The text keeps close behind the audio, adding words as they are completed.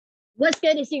What's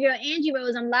good? It's your girl Angie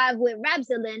Rose. I'm live with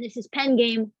Rapzilla, and this is Pen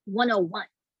Game 101.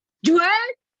 You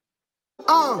heard?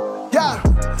 Yeah.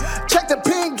 Check the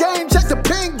pin game, check the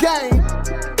pin game.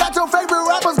 Got your favorite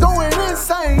rappers going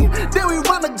insane. Then we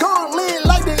run the gauntlet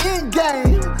like the end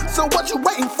game. So what you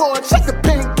waiting for? Check the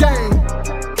pin game.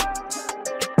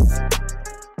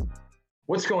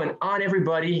 What's going on,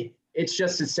 everybody? It's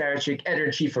Justin Sarachik,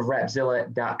 editor-in-chief of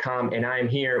Rapzilla.com, and I am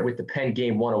here with the Pen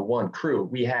Game 101 crew.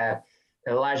 We have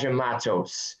Elijah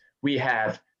Matos, we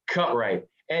have Cutright,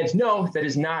 and no, that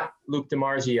is not Luke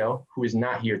DiMarzio, who is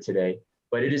not here today,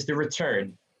 but it is the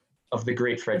return of the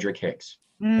great Frederick Hicks.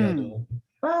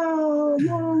 Oh,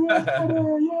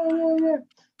 yeah.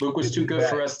 Luke was too good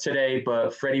for us today,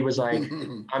 but Freddie was like,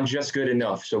 I'm just good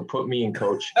enough, so put me in,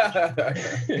 coach.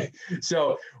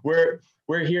 So we're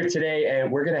here today,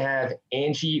 and we're going to have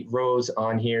Angie Rose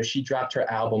on here. She dropped her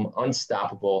album,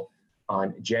 Unstoppable,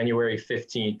 on January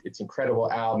 15th. It's an incredible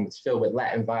album. It's filled with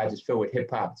Latin vibes. It's filled with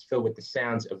hip-hop. It's filled with the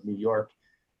sounds of New York.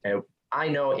 And I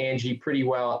know Angie pretty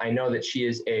well. I know that she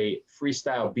is a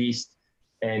freestyle beast,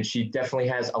 and she definitely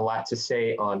has a lot to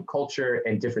say on culture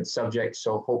and different subjects.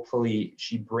 So hopefully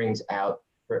she brings out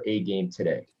her A game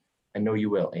today. I know you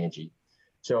will, Angie.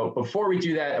 So before we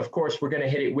do that, of course, we're going to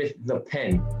hit it with The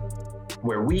Pen,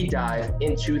 where we dive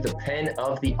into the pen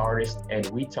of the artist and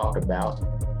we talk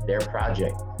about their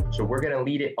project. So we're going to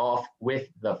lead it off with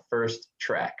the first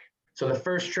track. So the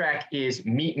first track is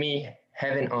Meet Me,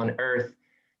 Heaven on Earth.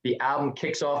 The album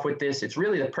kicks off with this. It's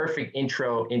really the perfect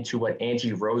intro into what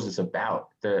Angie Rose is about.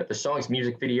 The song's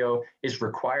music video is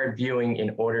required viewing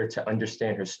in order to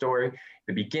understand her story.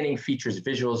 The beginning features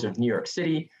visuals of New York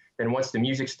City. Then once the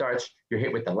music starts, you're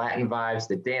hit with the Latin vibes,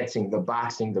 the dancing, the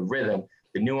boxing, the rhythm,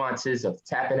 the nuances of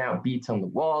tapping out beats on the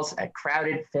walls at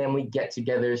crowded family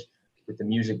get-togethers with the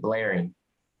music blaring.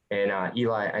 And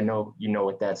Eli, I know you know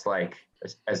what that's like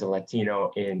as a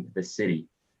Latino in the city.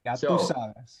 Ya So,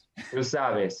 tú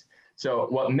sabes. So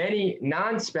what many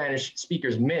non-Spanish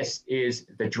speakers miss is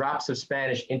the drops of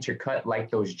Spanish intercut like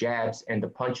those jabs and the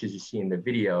punches you see in the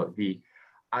video. The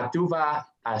 "A tu vas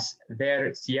a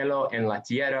ver cielo en la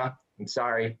tierra." I'm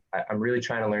sorry, I'm really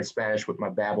trying to learn Spanish with my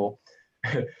babble.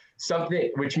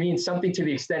 Something, which means something to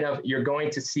the extent of you're going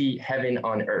to see heaven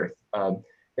on earth.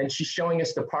 Then she's showing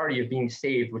us the party of being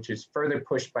saved, which is further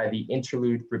pushed by the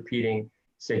interlude repeating,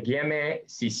 Seguime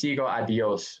si sigo a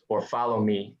Dios, or follow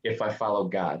me if I follow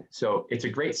God. So it's a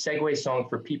great segue song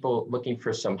for people looking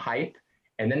for some hype.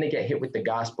 And then they get hit with the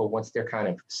gospel once they're kind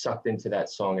of sucked into that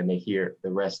song and they hear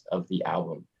the rest of the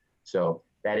album. So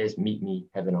that is Meet Me,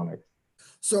 Heaven on Earth.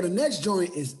 So the next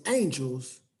joint is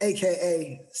Angels,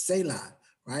 AKA Ceylon,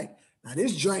 right? Now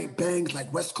this joint bangs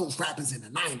like West Coast rappers in the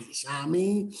 90s, you know what I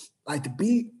mean? Like the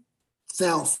beat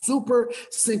sounds super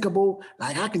syncable.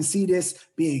 Like I can see this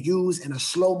being used in a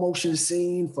slow motion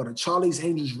scene for the Charlie's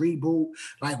Angels reboot,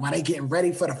 like while they getting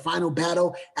ready for the final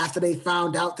battle after they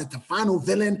found out that the final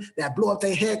villain that blew up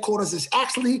their headquarters is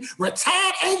actually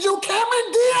retired Angel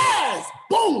Cameron Diaz.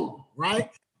 Boom, right?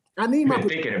 I need I've been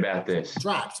thinking about this.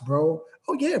 Drops, bro.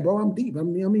 Oh yeah, bro, I'm deep. I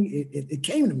mean, it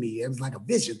came to me. It was like a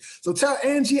vision. So tell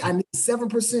Angie I need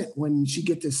 7% when she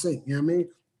get this sync. You know what I mean?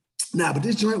 Nah, but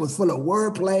this joint was full of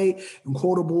wordplay and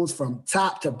quotables from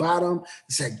top to bottom.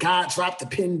 It said, God dropped the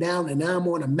pen down and now I'm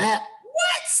on the map.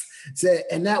 What? Said,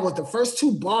 and that was the first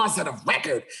two bars of the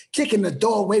record. Kicking the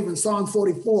door, waving song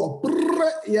 44. You know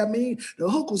what I mean? The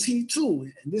hook was heat too.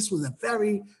 And this was a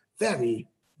very, very,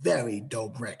 very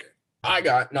dope record. I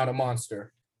got Not a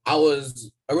Monster. I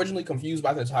was originally confused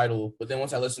by the title, but then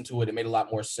once I listened to it, it made a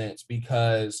lot more sense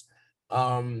because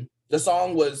the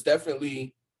song was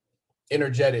definitely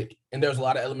energetic and there's a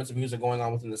lot of elements of music going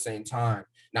on within the same time.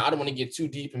 Now, I don't want to get too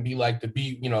deep and be like the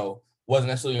beat, wasn't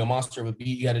necessarily a monster of a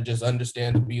beat. You had to just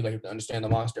understand the beat, like to understand the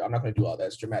monster. I'm not going to do all that.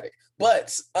 It's dramatic.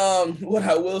 But what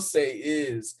I will say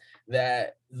is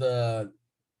that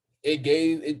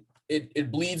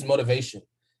it bleeds motivation.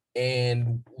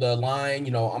 And the line,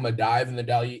 I'm gonna dive in the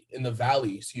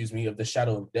valley, of the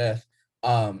shadow of death,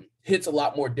 hits a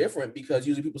lot more different because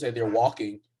usually people say they're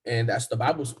walking, and that's the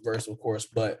Bible verse, of course.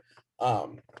 But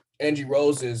Angie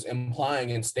Rose is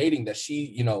implying and stating that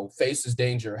she, faces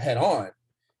danger head on,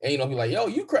 and be like, "Yo,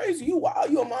 you crazy? You wild?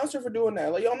 You a monster for doing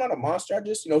that?" Like, "Yo, I'm not a monster. I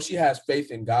just, she has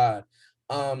faith in God."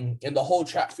 And the whole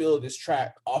track feel of this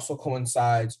track also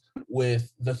coincides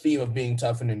with the theme of being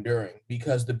tough and enduring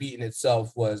because the beat in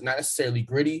itself was not necessarily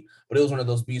gritty, but it was one of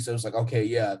those beats that was like, okay,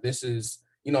 yeah, this is,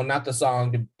 not the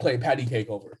song to play patty cake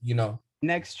over,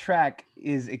 Next track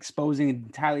is exposing an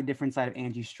entirely different side of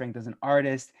Angie's strength as an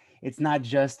artist. It's not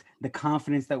just the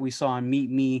confidence that we saw in Meet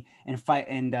Me and Fight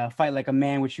Like a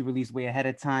Man, which she released way ahead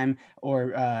of time,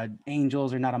 or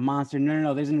Angels or Not a Monster.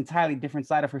 No. There's an entirely different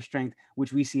side of her strength,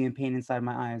 which we see in Pain Inside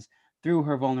My Eyes through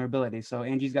her vulnerability. So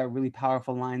Angie's got really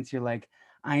powerful lines here, like,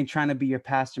 I ain't trying to be your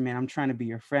pastor, man. I'm trying to be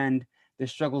your friend.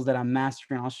 There's struggles that I'm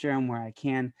mastering. I'll share them where I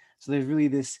can. So there's really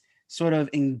this sort of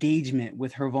engagement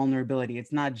with her vulnerability.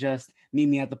 It's not just meet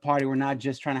me at the party. We're not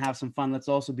just trying to have some fun. Let's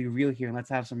also be real here and let's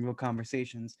have some real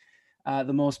conversations.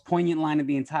 The most poignant line of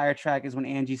the entire track is when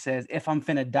Angie says, if I'm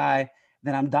finna die,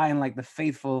 then I'm dying like the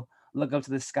faithful. Look up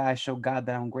to the sky, show God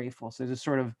that I'm grateful. So there's a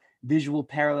sort of visual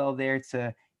parallel there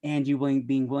to Angie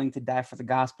being willing to die for the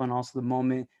gospel, and also the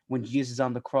moment when Jesus is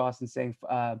on the cross and saying,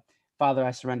 Father, I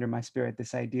surrender my spirit.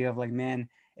 This idea of like, man,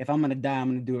 if I'm going to die, I'm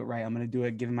going to do it right. I'm going to do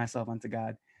it giving myself unto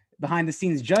God. Behind the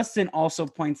scenes, Justin also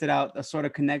pointed out a sort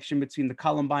of connection between the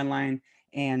Columbine line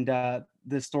and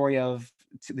the story of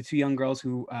the two young girls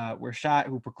who were shot,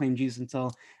 who proclaimed Jesus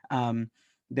until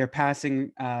their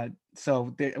passing.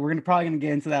 So we're probably going to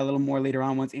get into that a little more later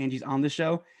on once Angie's on the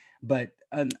show. But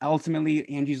ultimately,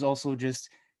 Angie's also just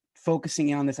focusing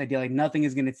in on this idea, like nothing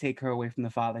is going to take her away from the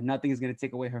Father. Nothing is going to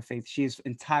take away her faith. She is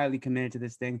entirely committed to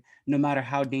this thing, no matter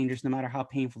how dangerous, no matter how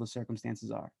painful the circumstances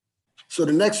are. So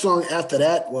the next song after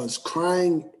that was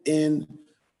Crying in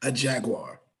a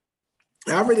Jaguar.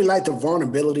 I really like the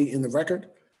vulnerability in the record.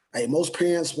 Like most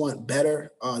parents want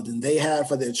better than they have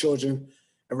for their children.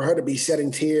 And for her to be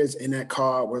shedding tears in that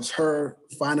car was her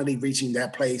finally reaching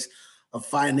that place of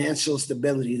financial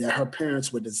stability that her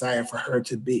parents would desire for her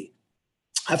to be.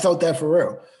 I felt that for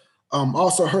real.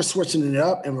 Also, her switching it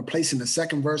up and replacing the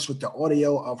second verse with the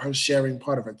audio of her sharing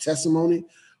part of her testimony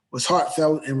was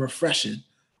heartfelt and refreshing.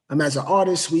 As an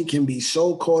artist, we can be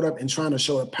so caught up in trying to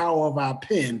show the power of our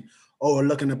pen,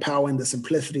 overlooking the power and the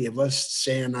simplicity of us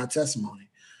sharing our testimony.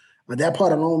 That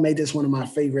part alone made this one of my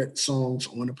favorite songs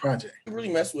on the project. I really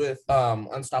mess with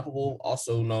Unstoppable,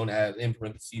 also known as, in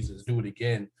parentheses, Do It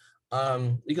Again,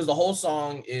 because the whole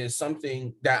song is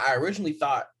something that I originally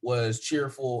thought was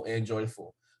cheerful and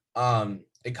joyful.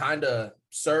 It kind of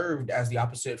served as the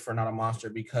opposite for Not a Monster,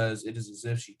 because it is as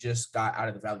if she just got out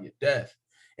of the valley of death.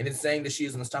 And it's saying that she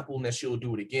is unstoppable and that she'll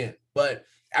do it again. But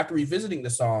after revisiting the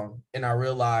song, and I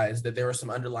realized that there were some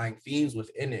underlying themes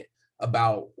within it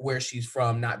about where she's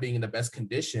from, not being in the best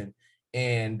condition.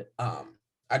 And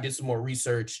I did some more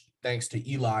research thanks to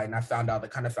Eli, and I found out the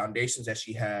kind of foundations that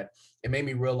she had. It made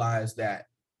me realize that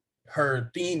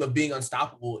her theme of being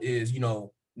unstoppable is,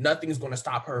 nothing is going to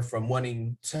stop her from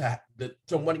wanting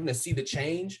to see the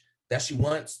change that she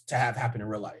wants to have happen in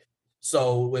real life.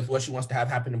 So with what she wants to have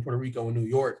happen in Puerto Rico and New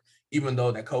York, even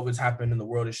though that COVID's happened and the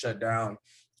world is shut down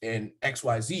and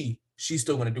XYZ, she's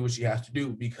still going to do what she has to do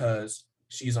because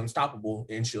she's unstoppable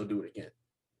and she'll do it again.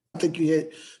 I think you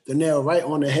hit the nail right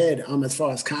on the head as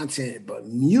far as content, but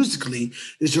musically,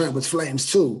 this joint was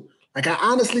flames too. Like I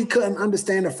honestly couldn't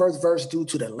understand the first verse due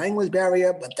to the language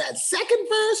barrier, but that second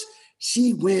verse,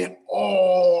 she went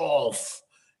off.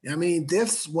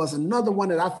 This was another one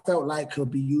that I felt like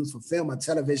could be used for film or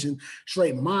television,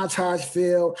 straight montage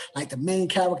feel, like the main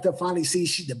character finally sees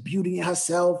she's the beauty in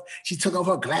herself. She took off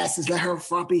her glasses, let her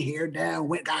frumpy hair down,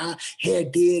 got her hair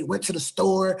did, went to the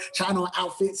store, trying on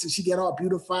outfits, and she get all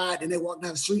beautified, and they walk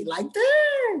down the street like,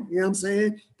 damn, you know what I'm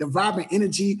saying? The vibrant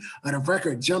energy of the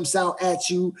record jumps out at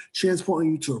you,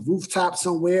 transporting you to a rooftop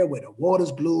somewhere where the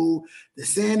water's blue, the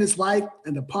sand is white,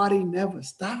 and the party never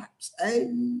stops. Hey.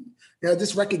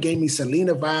 This record gave me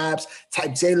Selena vibes,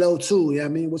 type J-Lo too,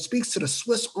 which speaks to the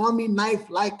Swiss Army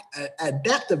knife-like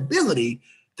adaptability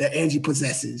that Angie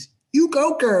possesses. You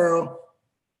go, girl.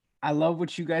 I love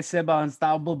what you guys said about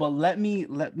Unstoppable, but let me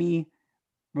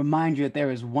remind you that there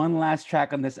is one last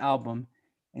track on this album,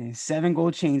 and it's 7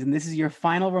 Gold Chains, and this is your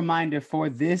final reminder for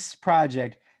this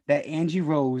project that Angie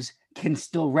Rose can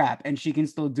still rap, and she can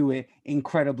still do it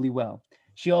incredibly well.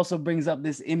 She also brings up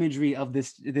this imagery of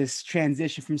this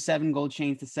transition from 7 gold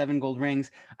chains to 7 gold rings.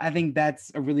 I think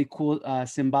that's a really cool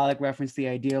symbolic reference to the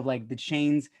idea of like the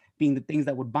chains being the things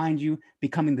that would bind you,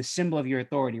 becoming the symbol of your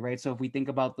authority, right? So if we think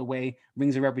about the way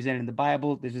rings are represented in the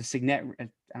Bible, there's a signet, I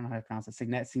don't know how to pronounce it,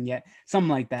 signet, something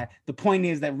like that. The point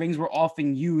is that rings were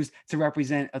often used to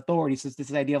represent authority. So it's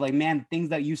this idea of like, man, things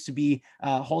that used to be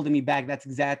holding me back, that's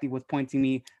exactly what's pointing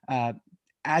me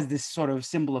as this sort of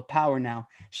symbol of power now.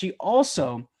 She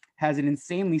also has an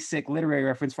insanely sick literary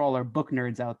reference for all our book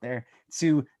nerds out there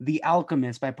to The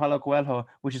Alchemist by Paulo Coelho,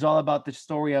 which is all about the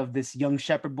story of this young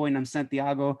shepherd boy named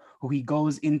Santiago, who he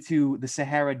goes into the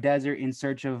Sahara Desert in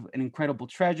search of an incredible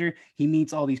treasure. He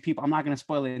meets all these people. I'm not going to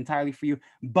spoil it entirely for you,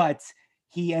 but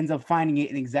he ends up finding it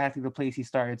in exactly the place he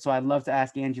started. So I'd love to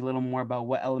ask Angie a little more about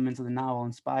what elements of the novel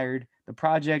inspired the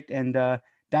project, and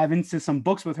dive into some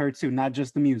books with her too, not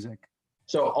just the music.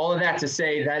 So all of that to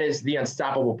say, that is the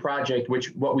Unstoppable Project,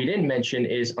 which what we didn't mention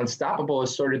is Unstoppable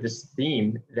is sort of this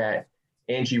theme that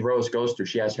Angie Rose goes through.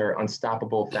 She has her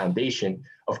Unstoppable Foundation.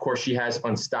 Of course, she has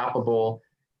Unstoppable,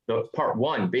 the part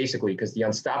 1, basically, because the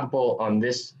Unstoppable on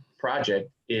this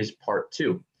project is part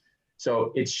 2.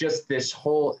 So it's just this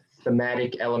whole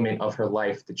thematic element of her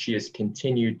life that she has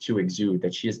continued to exude,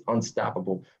 that she is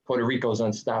unstoppable. Puerto Rico is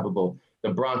unstoppable. The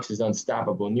Bronx is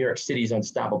unstoppable. New York City is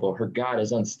unstoppable. Her God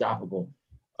is unstoppable.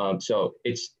 So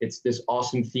it's this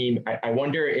awesome theme. I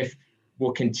wonder if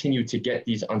we'll continue to get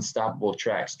these unstoppable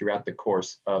tracks throughout the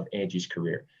course of Angie's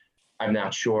career. I'm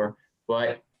not sure,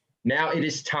 but now it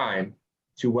is time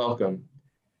to welcome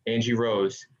Angie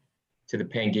Rose to the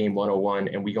Pen Game 101,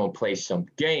 and we're gonna play some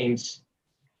games.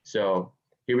 So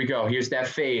here we go. Here's that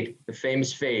fade, the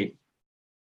famous fade.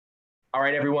 All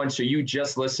right, everyone. So you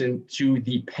just listened to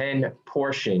the pen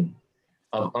portion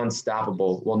of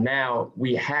Unstoppable. Well, now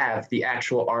we have the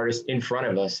actual artist in front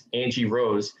of us, Angie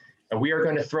Rose, and we are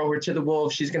going to throw her to the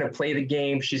wolves. She's going to play the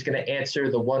game. She's going to answer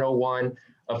the 101.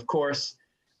 Of course,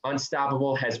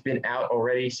 Unstoppable has been out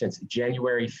already since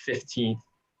January 15th,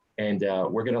 and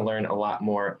we're going to learn a lot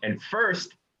more. And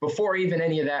first, before even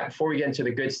any of that, before we get into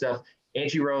the good stuff,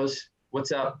 Angie Rose,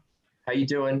 what's up? How you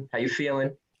doing? How you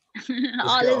feeling?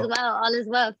 All is well. All is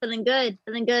well. Feeling good.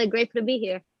 Feeling good. Grateful to be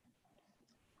here.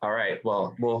 All right.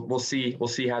 Well, we'll see. We'll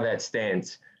see how that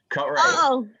stands. Cut right.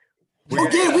 Oh.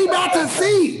 Okay, we about to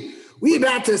see. We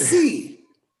about to see.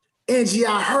 Angie,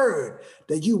 I heard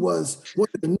that you was one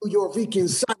of the New York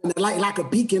sun that like a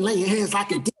beacon, laying hands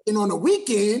like a deacon on the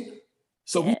weekend.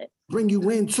 So we bring you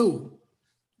into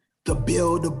the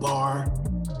Build a Bar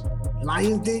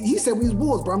Lions. He said we was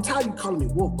wolves, bro. I'm tired of you calling me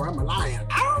wolf, bro. I'm a lion.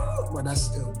 But that's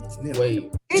still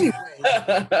wait. Anyway,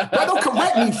 well, don't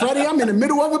correct me, Freddie. I'm in the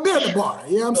middle of a Build a Bar.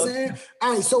 You know what I'm saying?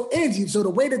 All right, so Angie, so the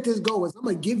way that this goes is I'm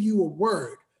gonna give you a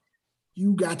word.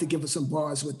 You got to give us some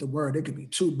bars with the word. It could be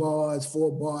 2 bars,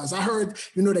 4 bars. I heard,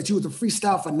 that you was a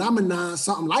freestyle phenomenon,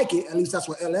 something like it. At least that's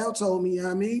what LL told me, you know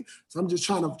what I mean? So I'm just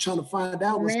trying to find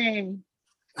out. Man.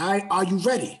 All right, are you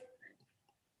ready?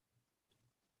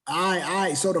 All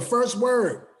right. So the first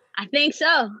word. I think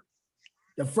so.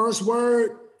 The first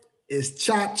word is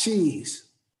chopped cheese.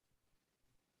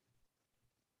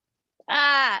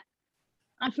 I'm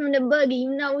from the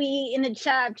boogie. We eating the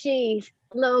chopped cheese.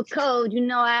 A little cold.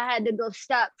 I had to go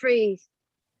stop freeze.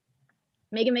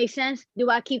 Make it make sense? Do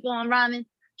I keep on rhyming?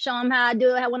 Show them how I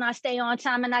do it when I stay on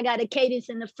time and I got a cadence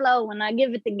in the flow. When I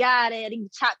give it to God, I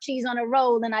eat chopped cheese on a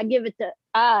roll and I give it to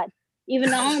odd. Even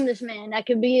the homeless man, that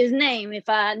could be his name. If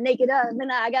I make it up, then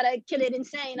I gotta kill it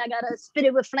insane. I gotta spit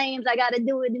it with flames. I gotta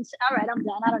do it. All right, I'm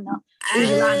done. I don't know.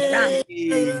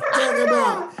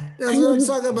 That's what I'm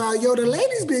talking about. Yo, the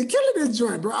ladies been killing this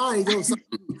joint, bro. All right, yo. So,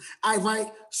 all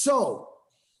right. So,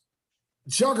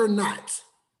 Juggernaut.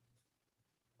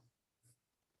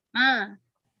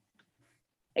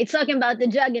 They talking about the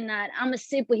Juggernaut. I'm a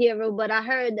superhero, but I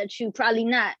heard that you probably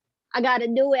not. I gotta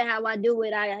do it how I do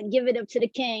it. I give it up to the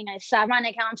king. It's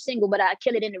ironic how I'm single, but I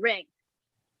kill it in the ring.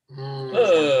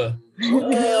 Okay.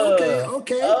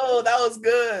 Oh, that was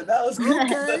good.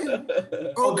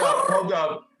 Okay. Hold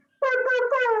up.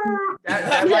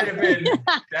 That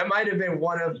might have been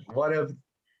one of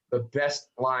the best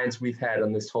lines we've had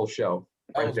on this whole show.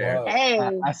 Right there. Hey.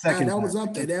 I second that was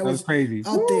up there. That was crazy.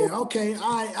 Up there. Okay.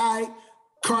 All right.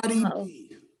 Cardi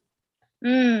B.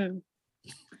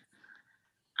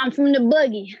 I'm from the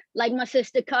boogie, like my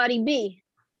sister Cardi B.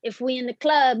 If we in the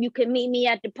club, you can meet me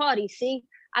at the party. See,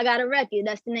 I got a record.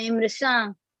 That's the name of the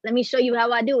song. Let me show you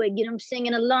how I do it. Get them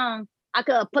singing along. I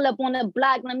could pull up on the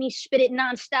block. Let me spit it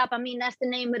nonstop. That's the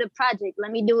name of the project.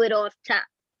 Let me do it off top.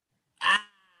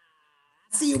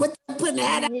 See what they're putting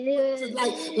that out.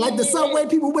 Like the subway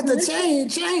people with the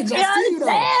change. I see you though.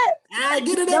 I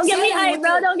get it. Don't get me hype,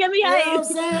 bro. Don't get me hype. You know what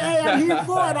I'm saying? Hey, I'm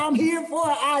here for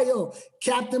it. Ayo,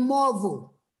 Captain Marvel.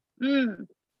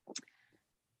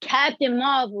 Captain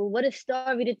Marvel, what a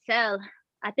story to tell.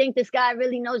 I think this guy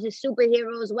really knows his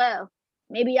superheroes well.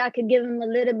 Maybe I could give him a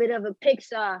little bit of a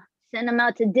Pixar, send him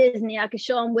out to Disney. I could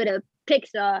show him with a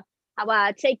Pixar how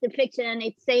I take the picture and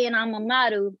they saying I'm a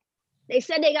model. They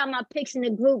said they got my pics in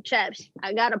the group chats.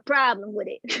 I got a problem with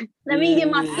it. Let me get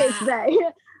my pics back.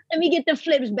 Let me get the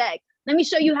flips back. Let me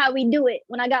show you how we do it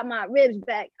when I got my ribs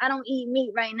back. I don't eat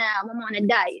meat right now. I'm on a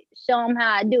diet. Show them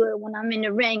how I do it when I'm in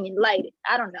the ring and light it.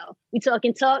 I don't know. We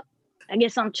talking talk? I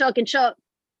guess I'm chucking chuck.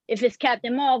 If it's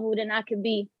Captain Marvel, then I could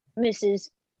be Mrs.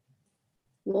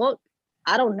 What?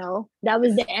 I don't know. That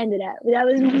was the end of that. That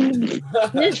was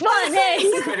it's fun. Hey.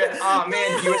 Oh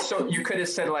man, you could have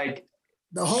said like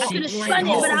The whole I could have spun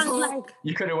it, but I was like,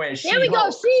 you could have went. there we go,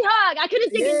 She-Hulk. She-Hulk. I could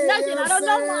have taken nothing. you know I don't what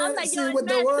know. I'm I'm saying? like, See, yo, it's with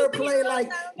the mad wordplay, superheroes.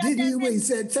 like, I don't got did that you, many. he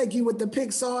said, take you with the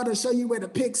Pixar to show you where the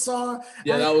Pixar.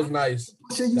 Yeah, that was nice.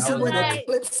 Show you That some was where the nice.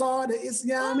 clips are. It's,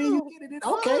 you know what I mean? You get it.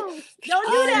 Okay. Ooh,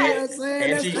 don't do that. You know what I'm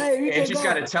saying? Angie's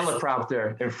got a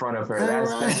teleprompter in front of her. All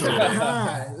That's what it is.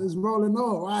 right. It's rolling on.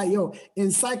 All right, yo.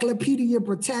 Encyclopedia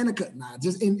Britannica. Nah,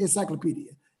 just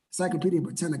Encyclopedia. Encyclopedia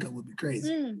Britannica would be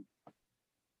crazy.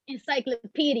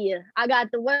 Encyclopedia. I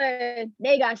got the word.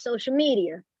 They got social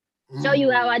media. Show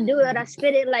you how I do it. I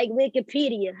spit it like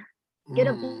Wikipedia. Get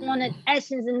up on the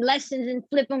essence and lessons and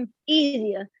flip them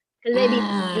easier. Because they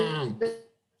be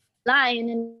lying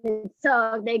in the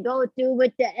talk. They go through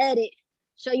with the edit.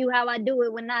 Show you how I do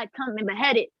it when I come and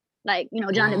behead it. Like, you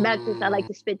know, John the Baptist, I like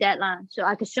to spit that line. So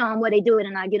I can show them where they do it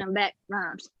and I get them back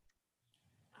rhymes.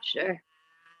 Sure.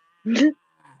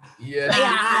 Yeah.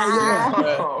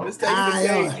 Oh, This takes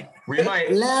the cake. we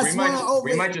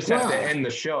might just have to end the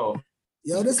show.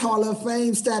 Yo, this Hall of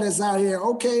Fame status out here.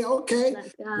 Okay.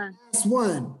 Last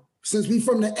one. Since we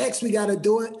from the X, we got to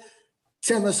do it.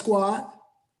 Terror Squad.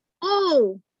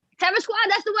 Oh, Terror Squad,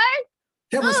 that's the word?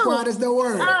 Terror Squad is the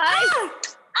word. All right.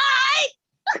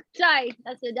 Sorry,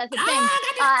 that's a thing.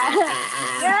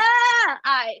 Yeah.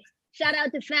 All right. Shout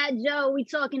out to Fat Joe. We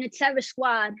talking to Terror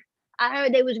Squad. I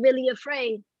heard they was really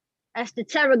afraid. That's the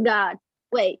Terror God.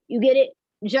 Wait, you get it?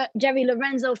 Jerry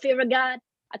Lorenzo, Fear of God.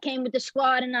 I came with the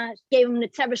squad and I gave him the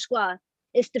Terror Squad.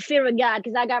 It's the Fear of God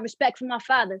because I got respect for my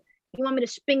father. You want me to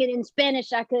spin it in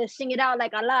Spanish? I could sing it out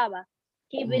like Alaba.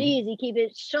 Keep it easy. Keep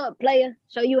it short, player.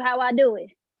 Show you how I do it.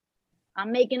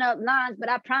 I'm making up lines, but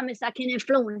I promise I can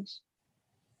influence.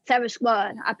 Terror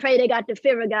Squad. I pray they got the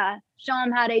Fear of God. Show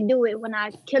them how they do it when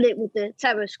I kill it with the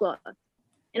Terror Squad.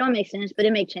 It don't make sense, but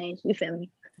it make change. You feel me?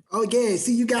 Oh, yeah.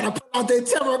 See, you got to put out that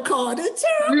terror card. That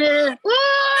terror. Yeah. Woo!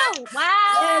 Wow.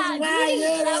 That's right.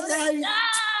 Yeah, that's right.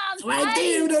 Right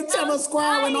there, the Terror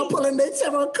Squad when I'm pulling that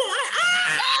terror card.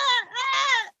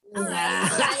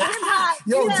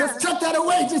 Yo, just tuck that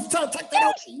away. Just tuck that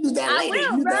away. Use that later.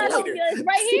 I will, Use bro. that later. It's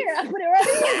right here. I put it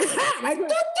right here.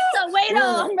 So wait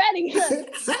on. I'm ready.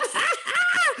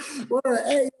 Well,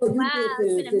 hey, yo, Wow,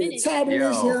 you it's been a minute.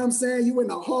 fantabulous, you know what I'm saying? You in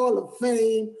the Hall of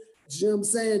Fame, you know what I'm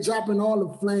saying? Dropping all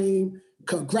the flame.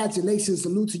 Congratulations,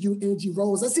 salute to you, Angie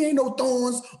Rose. I see ain't no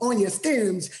thorns on your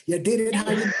stems. You did it how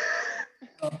you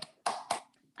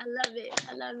I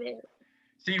love it.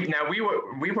 See, now we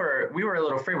were a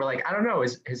little afraid. We're like, I don't know,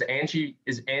 is Angie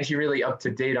really up to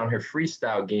date on her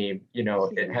freestyle game? You know,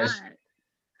 She's it has. not.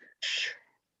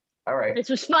 All right. This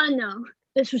was fun though.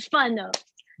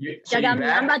 So Y'all got me.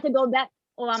 back? I'm about to go back.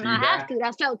 Oh, I So might you have back? to.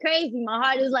 That felt crazy. My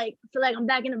heart is like, I feel like I'm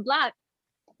back in the block.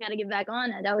 Gotta get back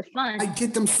on that. That was fun. I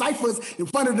get them ciphers in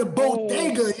front of the bodega,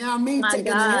 you know what I mean? My Taking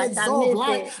the gosh, heads I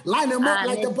off, miss line them up I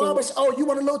like the miss barber. it. Oh, you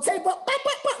want a little tape up?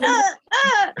 You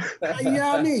know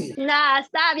what I mean? Nah,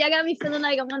 stop. Y'all got me feeling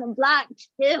like I'm on the block.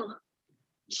 Chill,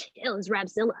 it's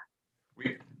Rapzilla.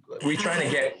 We trying to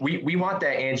get we want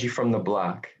that Angie from the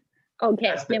block.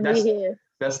 Okay, then we here.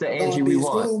 That's the Don't Angie be we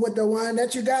want. school with the one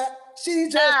that you got. She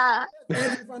just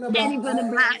Angie from the Danny block. from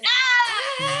the block.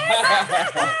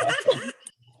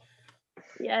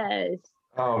 Yes.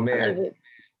 Oh I love man, it.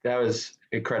 that was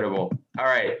incredible. All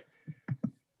right,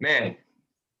 man.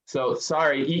 So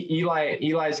sorry,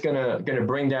 Eli's gonna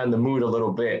bring down the mood a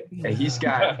little bit, and he's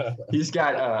got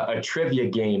a trivia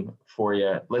game for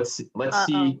you. Let's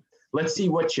see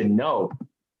what you know.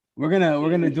 We're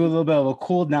gonna do a little bit of a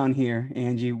cool down here,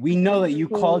 Angie. We know that you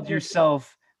called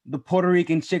yourself the Puerto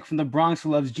Rican chick from the Bronx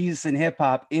who loves Jesus and hip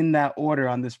hop in that order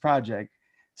on this project.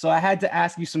 So I had to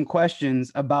ask you some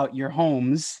questions about your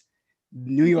homes,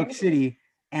 New York City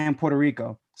and Puerto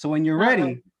Rico. So when you're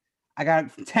ready, I got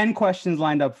 10 questions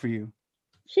lined up for you.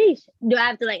 Sheesh. Do I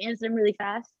have to like answer them really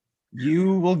fast?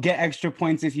 You will get extra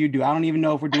points if you do. I don't even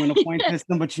know if we're doing a point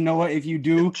system, but you know what? If you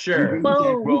do, Sure.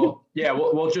 Boom.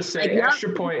 We'll just say Like,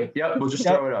 extra point. Yep, we'll just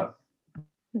throw it up.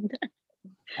 All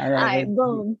right. All right,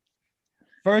 boom.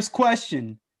 First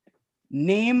question.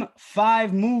 Name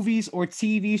 5 movies or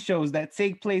TV shows that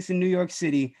take place in New York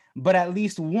City, but at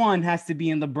least one has to be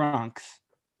in the Bronx.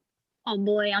 Oh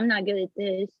boy, I'm not good at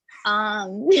this. At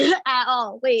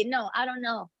all. Wait, no, I don't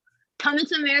know. Coming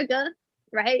to America,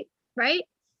 right?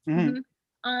 Mhm.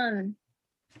 One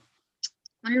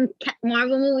of them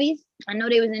Marvel movies. I know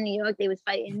they was in New York. They was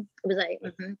fighting. It was like,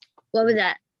 what was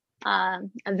that?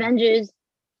 Avengers.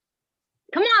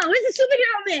 Come on, where's the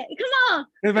superhero man? Come on.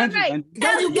 Avengers. Right.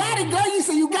 Girl, you got it, girl. You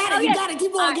say you got it. Okay. You got it.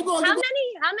 Keep on, keep on. How Keep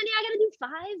How many I gotta do?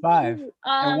 Five? Five. Ooh,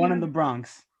 And one in the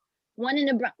Bronx. One in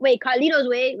the Bronx. Wait, Carlito's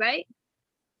Way, right?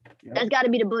 Yep. That's got to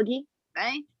be the boogie,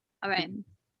 right? All right.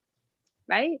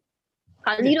 Right?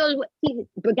 Carlito's Way.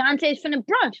 Brigante's from the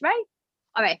Bronx, right?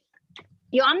 All right.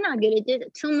 Yo, I'm not good at this.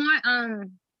 Two more.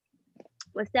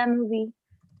 What's that movie?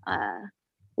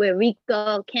 Where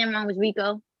Cameron was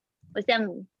Rico. What's that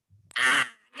movie?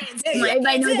 Come on,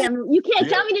 everybody knows that movie. You can't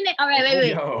tell me the name. All right,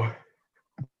 wait. Yo.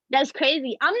 That's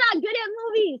crazy. I'm not good at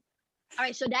movies. All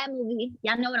right, so that movie,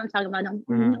 y'all know what I'm talking about. You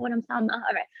know what I'm talking about.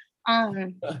 All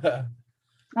right.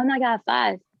 Oh my God,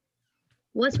 5.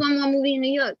 What's one more movie in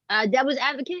New York? Devil's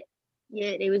Advocate.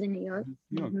 Yeah, they was in New York.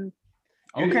 Dude,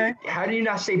 okay. How do you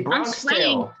not say Bronx sweating.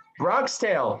 Tale? Bronx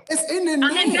Tale. It's in the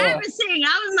I'm name. embarrassing.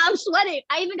 I'm sweating.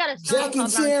 I even got a song Jackie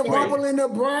called Chan Bronx Tale. Rumble in the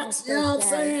Bronx. You know what I'm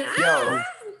saying? Yo.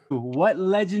 What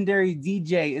legendary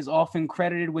DJ is often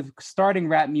credited with starting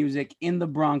rap music in the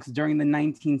Bronx during the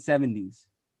 1970s?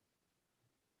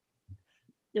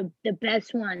 The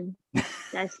best one.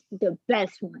 That's the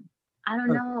best one. I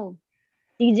don't know.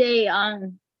 DJ,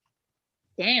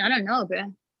 dang, I don't know,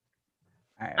 bro.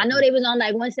 Right, I know they was on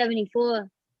like 174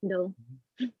 though.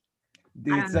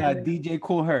 It's DJ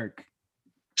Kool Herc.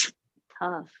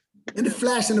 Tough. In the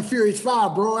Flash and the Furious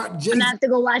 5, bro. I'm gonna have to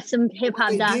go watch some hip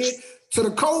hop They docs. did to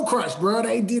the Cold Crush, bro.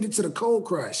 They did it to the Cold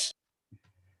Crush.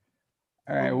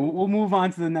 All right, we'll move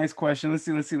on to the next question. Let's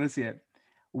see it.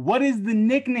 What is the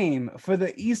nickname for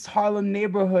the East Harlem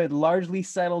neighborhood largely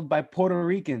settled by Puerto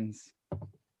Ricans?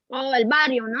 Oh, El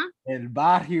Barrio, no? El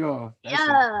Barrio. That's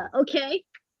Yeah, okay.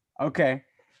 Okay.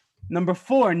 Number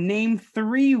 4, name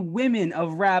 3 women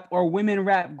of rap or women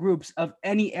rap groups of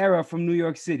any era from New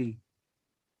York City.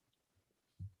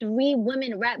 3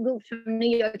 women rap groups from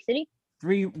New York City.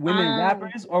 3 women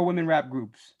rappers or women rap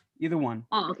groups. Either one.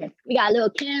 Oh, okay. We got Lil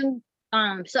Kim,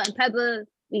 Salt and Pepper.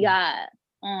 We got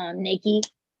Nicki.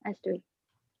 That's 3.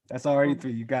 That's already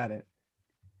 3. You got it.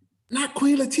 Not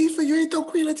Queen Latifah. You ain't throw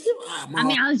Queen Latifah. Ah, I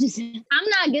mean, I'm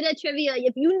not good at trivia.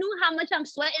 If you knew how much I'm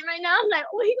sweating right now, I'm like,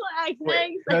 oh, he gonna ask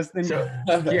next. Justin, So,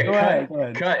 go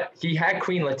ahead. Cut. He had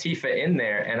Queen Latifah in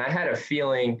there, and I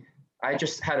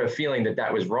just had a feeling that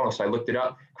was wrong. So I looked it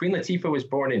up. Queen Latifah was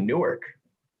born in Newark.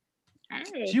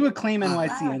 Hey, She would claim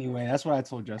NYC anyway. That's what I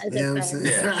told Justin. You know what I'm saying?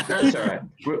 Yeah, that's all right.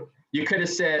 You could have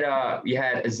said you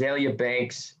had Azalea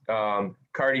Banks,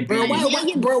 Cardi B, Bro, why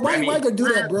Remy- you gonna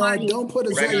do that, bro? Party. Don't put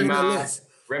Azalea in the Ma, list.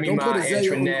 Remy Don't Ma, put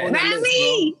Azalea Antoinette, on that list,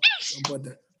 Remy! bro. Don't put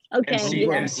that.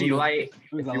 Okay. MC Light. It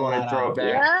was If a you want lot to throw out. it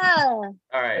back. Yeah. All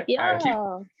right. Yeah.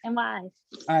 All right. And why?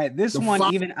 All right, this The one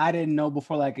fuck? even I didn't know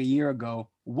before like a year ago.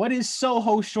 What is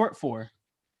Soho short for?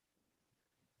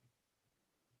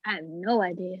 I have no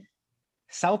idea.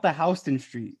 South of Houston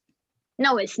Street.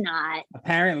 No, it's not.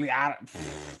 Apparently,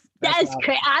 That's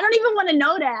crazy. I don't even want to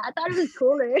know that. I thought it was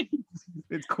cooler.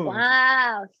 It's cool.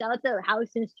 Wow. South of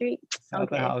Houston Street. South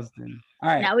Okay. of Houston. All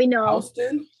right. Now we know.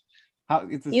 Houston?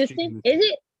 It's a Houston? street.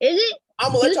 Is it?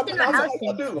 I'm gonna let y'all Houston or pronounce it like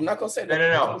Houston? I do. I'm not gonna say that.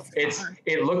 No.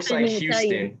 It looks I like didn't even tell you.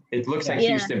 Houston. It looks like Yeah.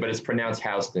 Houston, but it's pronounced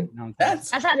Houston. No,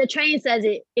 That's That's how the train says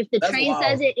it. If the That's train wild.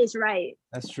 says it, it's right.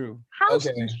 that's true.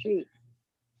 Houston Okay. Street.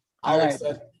 All right.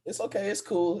 It's okay. It's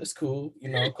cool. It's cool. You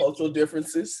know, cultural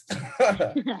differences.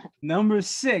 Number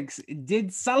 6. Did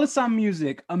salsa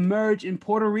music emerge in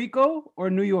Puerto Rico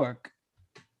or New York?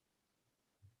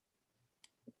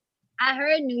 I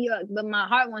heard New York, but my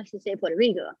heart wants to say Puerto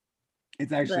Rico. It's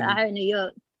But actually I heard New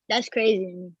York. That's crazy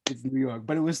to me. it's New York,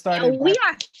 but it was Yo, started. we by,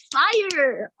 are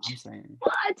fire. I'm saying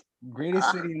What?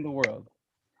 greatest city in the world.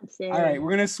 I'm saying. All right,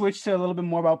 we're gonna switch to a little bit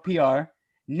more about PR.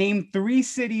 Name 3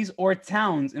 cities or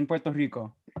towns in Puerto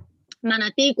Rico.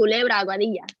 Manatí, Culebra,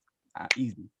 Aguadilla.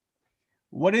 Easy.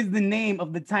 What is the name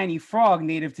of the tiny frog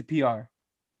native to PR?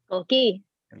 Coquí.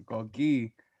 El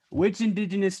Coquí. Which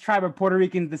indigenous tribe are Puerto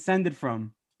Ricans descended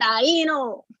from?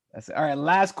 Taíno. That's all right.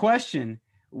 Last question.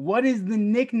 What is the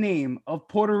nickname of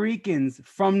Puerto Ricans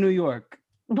from New York?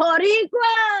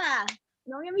 Boricua.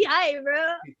 Don't get me high, bro.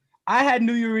 I had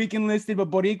New Yorican listed, but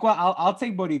Boricua, I'll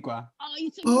take Boricua. Oh,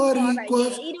 you took me far right there.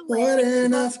 Boricuas, Either way.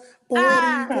 morenas,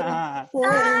 Ah.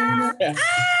 Boricuas, morenas.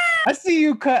 I see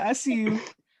you, Cut. I see you.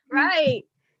 Right.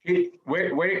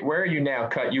 Where are you now,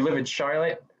 Cut? You live in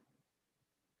Charlotte?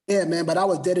 Yeah, man, but I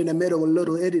was dead in the middle of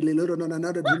Little Italy, little no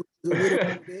another, Who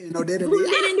didn't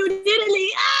do diddly?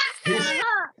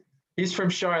 Ah! He's from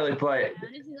Charlotte, but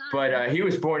This is awesome. he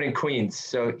was born in Queens,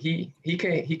 so he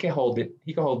can hold it.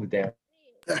 He can hold it down.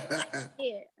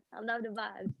 Yeah, I love the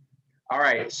vibes. All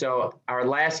right, so our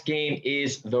last game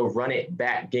is the Run It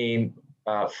Back game.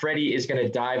 Freddie is going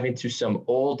to dive into some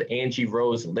old Angie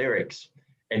Rose lyrics,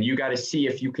 and you got to see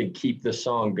if you can keep the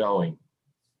song going.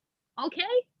 Okay.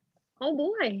 Oh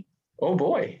boy. Oh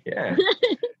boy, yeah.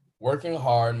 Working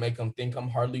hard, make them think I'm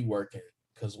hardly working.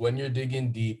 Because when you're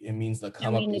digging deep, it means the I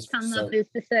come up mean, the is for come up certain. is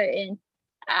for certain.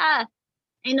 Ah,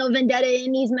 ain't no vendetta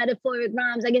in these metaphoric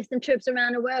rhymes. I guess them trips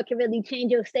around the world can really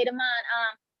change your state of mind.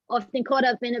 Often caught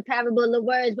up in a parable of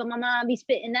words, but my mind be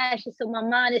spitting ashes, so my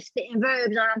mind is spitting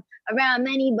verbs. I'm around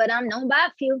many, but I'm known by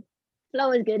few.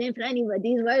 Flow is good and plenty, but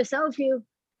these words so few.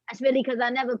 That's really because I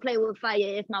never play with fire.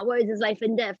 If my words is life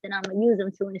and death, then I'm gonna use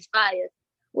them to inspire.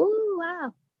 Ooh,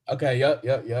 wow. Okay, yep.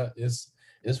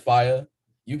 It's fire.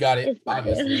 You got it, It's fire.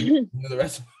 obviously. You know the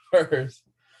rest of the verse.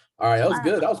 All right, that was Wow.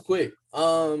 good. That was quick.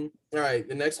 All right,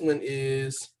 the next one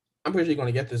is, I'm pretty sure you're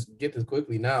gonna get this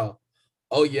quickly now.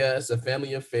 Oh yeah, it's a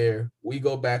family affair. We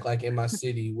go back like in my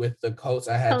city with the coats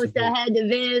I had to Post I wear. had the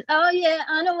Vans. Oh yeah,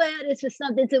 unaware this was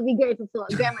something to be grateful for.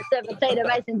 Grandma said potato,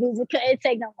 rice, and beans. Couldn't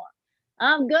take no more.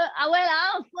 I'm good.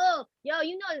 I'm full. Yo,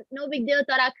 you know, no big deal.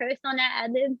 Thought I cursed on that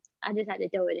ad lib. I just had to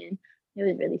throw it in. It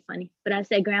was really funny. But I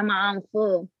said, Grandma, I'm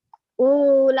full.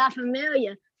 Ooh, La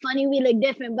Familia. Funny we look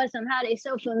different, but somehow they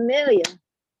so familiar.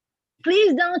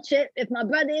 Please don't trip. If my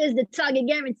brother is the target,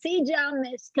 guaranteed y'all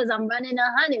miss. Cause I'm running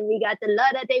 100. We got the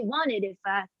love that they wanted. If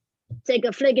I take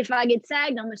a flick, if I get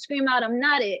tagged, I'm gonna scream out, I'm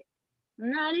not it.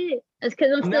 I'm not it. That's cause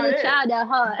I'm still not a it. child at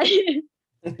heart.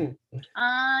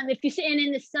 If you're sitting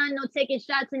in the sun, no taking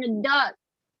shots in the dark.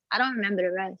 I don't remember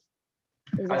the rest.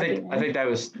 I think that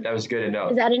was good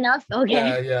enough. Is that enough?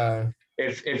 Okay. Yeah.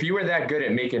 If you were that good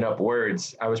at making up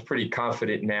words, I was pretty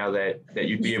confident now that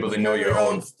you'd be able to know your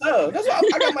own. stuff. That's why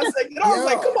I got my second. I was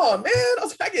like, come on, man. I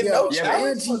was like, I get no Yo,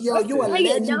 challenge. Angie, yo, you are I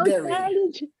get no legendary.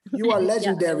 challenge. You are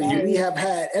legendary. Yeah, We have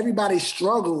had everybody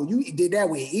struggle. You did that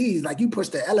with ease. Like you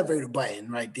pushed the elevator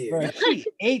button right there. Bro, she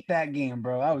ate that game,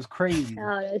 bro. That was crazy.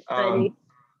 Oh, that's funny.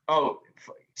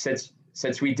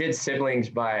 Since we did Siblings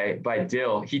by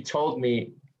Dill, he told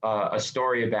me a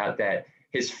story about that.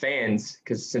 His fans,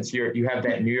 because since you have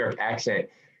that New York accent,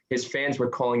 his fans were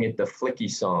calling it the Flicky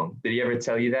song. Did he ever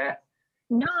tell you that?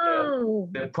 No.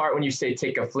 The part when you say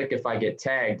 "take a flick if I get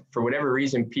tagged," for whatever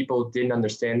reason, people didn't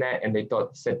understand that, and they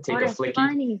said "take a That's flicky,"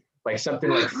 funny. like something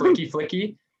like "flicky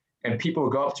flicky," and people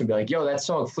would go up to him and be like, "Yo, that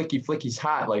song Flicky Flicky's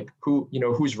hot. Like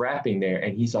who's rapping there?"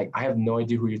 And he's like, "I have no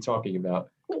idea who you're talking about."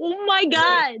 Oh my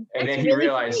God. And then That's he really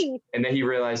realized, funny.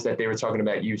 that they were talking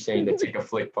about you saying the "take a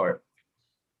flick" part.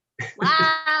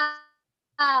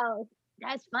 Wow.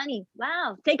 That's funny.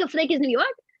 Wow. Take a flick is New York?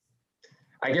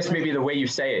 I guess maybe the way you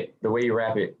say it, the way you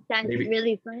rap it. That's Maybe-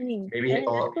 really funny. maybe That's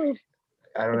cool.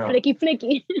 I don't know. Flicky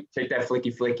flicky. Take that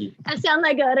flicky flicky. That sounds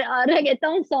like a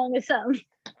reggaeton song or something.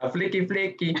 A flicky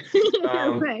flicky.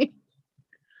 Right.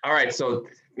 All right, so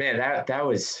man, that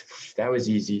was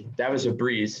easy. That was a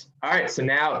breeze. All right, so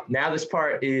now this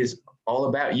part is all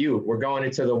about you. We're going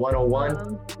into the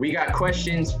 101. We got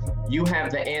questions. You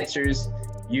have the answers.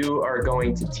 You are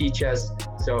going to teach us.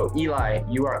 So Eli,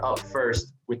 you are up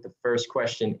first with the first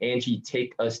question. Angie,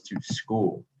 take us to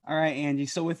school. All right, Angie.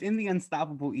 So within the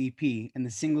Unstoppable EP and the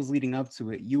singles leading up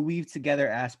to it, you weave together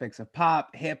aspects of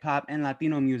pop, hip hop, and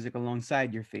Latino music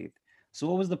alongside your faith. So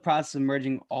what was the process of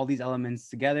merging all these elements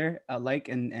together?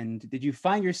 And did you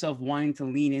find yourself wanting to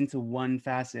lean into one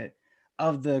facet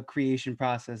of the creation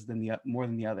process more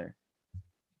than the other?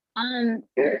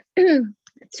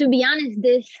 To be honest,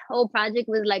 this whole project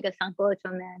was like a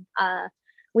sancocho, man.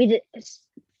 We just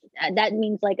that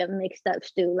means like a mixed up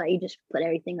stew. Like you just put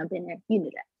everything up in there. You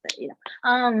knew that, but you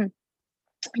know.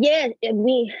 Yeah,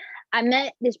 I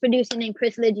met this producer named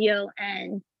Chris Liggio,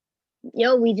 and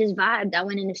we just vibed. I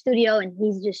went in the studio, and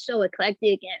he's just so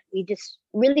eclectic, and we just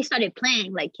really started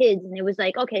playing like kids. And it was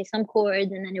like, okay, some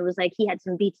chords, and then it was like he had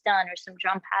some beats done or some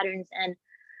drum patterns, and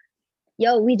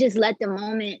we just let the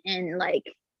moment and like.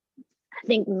 I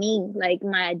think like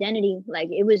my identity, like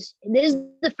this is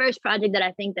the first project that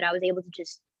I think that I was able to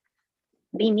just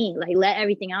be me, like let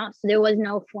everything out. So there was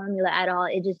no formula at all.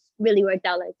 It just really worked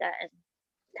out like that, and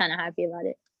kind of how I feel about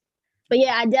it. But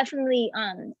yeah, I definitely,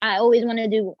 I always want to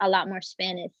do a lot more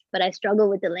Spanish, but I struggle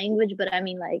with the language. But I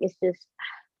mean, like, it's just,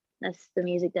 that's the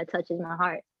music that touches my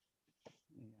heart.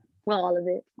 Well, all of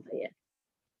it, but yeah.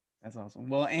 That's awesome.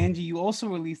 Well, Angie, you also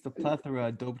released a plethora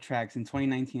of dope tracks in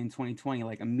 2019 and 2020,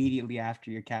 like immediately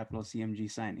after your Capital CMG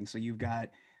signing. So you've got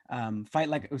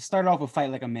started off with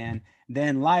Fight Like a Man,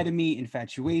 then Lie to Me,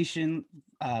 Infatuation,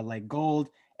 like Gold,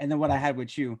 and then What I Had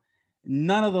With You.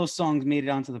 None of those songs made it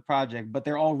onto the project, but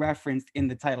they're all referenced in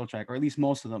the title track, or at least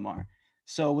most of them are.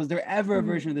 So was there ever a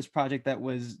version of this project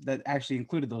that actually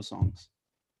included those songs?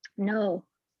 No.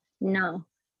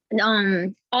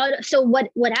 So what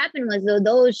happened was, though,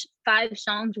 those 5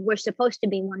 songs were supposed to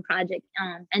be one project,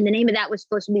 and the name of that was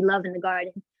supposed to be Love in the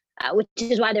Garden. which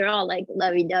is why they're all like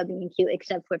lovey-dovey and cute,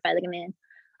 except for Fight Like a Man.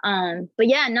 But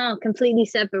yeah, no, completely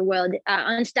separate world.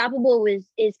 Unstoppable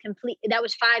is complete. That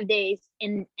was 5 days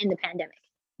in the pandemic.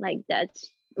 Like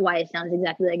that's why it sounds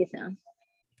exactly like it sounds.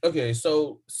 Okay,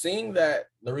 so seeing that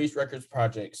the Reach Records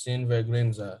project, Sin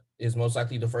Vergüenza, is most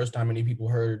likely the first time many people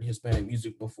heard Hispanic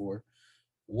music before,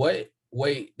 what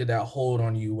weight did that hold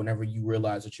on you whenever you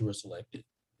realized that you were selected?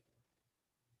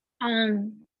 I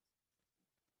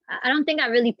don't think I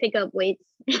really pick up weights,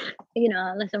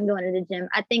 unless I'm going to the gym.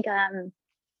 I think I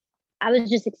was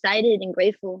just excited and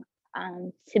grateful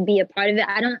to be a part of it.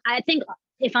 I think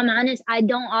if I'm honest, I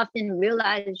don't often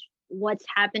realize what's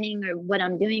happening or what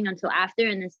I'm doing until after.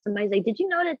 And then somebody's like, did you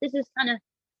know that this is kind of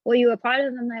what you were part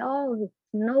of? I'm like, oh,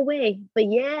 no way. But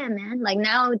yeah, man, like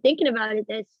now thinking about it,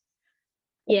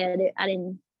 I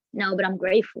didn't know, but I'm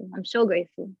grateful. I'm so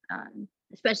grateful.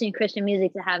 Especially in Christian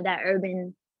music, to have that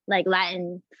urban, like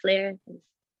Latin flair.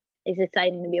 It's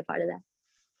exciting to be a part of that.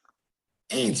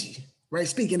 Angie, right?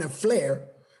 Speaking of flair,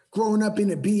 growing up in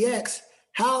the BX,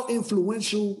 how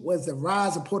influential was the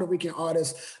rise of Puerto Rican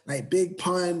artists like Big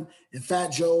Pun and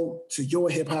Fat Joe to your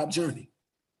hip hop journey?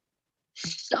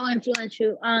 So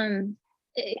influential. Fat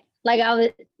Joe, like I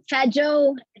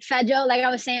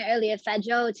was saying earlier, Fat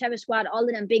Joe, Terror Squad, all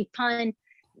of them, Big Pun.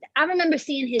 I remember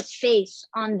seeing his face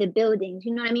on the buildings.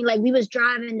 You know what I mean? Like we was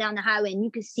driving down the highway and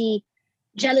you could see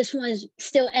Jealous Ones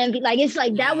still envy. Like it's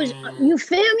like that was, you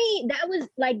feel me? That was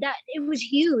like that. It was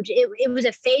huge. It was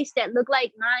a face that looked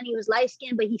like mine. He was light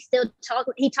skinned, but he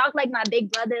talked like my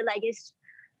big brother. Like it's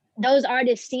those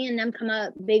artists, seeing them come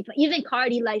up big, even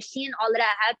Cardi, like seeing all of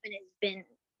that happen has been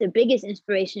the biggest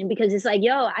inspiration, because it's like,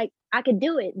 yo, I could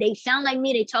do it. They sound like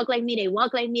me. They talk like me. They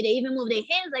walk like me. They even move their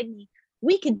hands like me.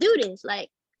 We could do this. Like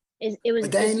it was.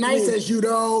 But they ain't nice as you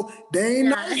though. They ain't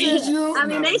nice as you. I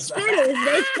mean, they spitters.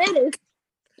 They spitters.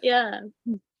 Yeah.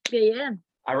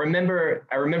 I remember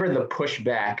the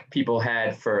pushback people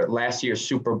had for last year's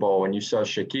Super Bowl when you saw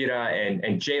Shakira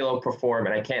and J-Lo perform,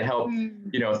 and I can't help,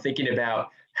 thinking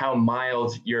about how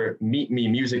mild your Meet Me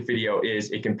music video is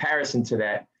in comparison to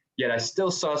that. Yet I still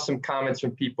saw some comments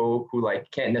from people who like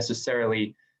can't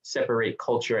necessarily separate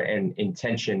culture and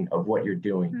intention of what you're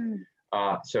doing.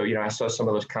 So I saw some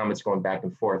of those comments going back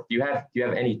and forth. Do you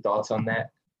have any thoughts on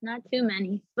that? Not too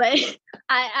many, but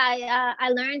I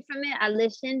learned from it. I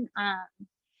listened,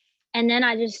 and then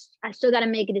I still got to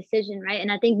make a decision, right?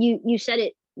 And I think you said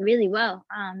it really well.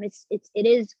 It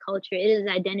is culture, it is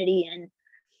identity,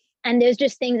 and there's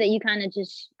just things that you kind of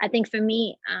just. I think for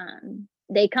me,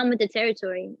 they come with the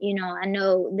territory. I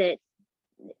know that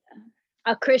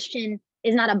a Christian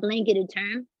is not a blanketed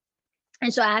term,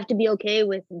 and so I have to be okay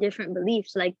with different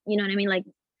beliefs. Like, you know what I mean? Like,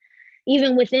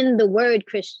 even within the word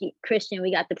Christian,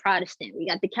 we got the Protestant, we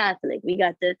got the Catholic, we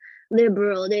got the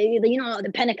liberal,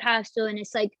 the Pentecostal. And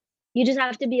it's like, you just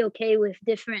have to be okay with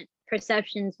different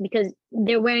perceptions because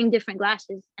they're wearing different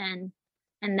glasses, and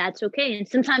that's okay. And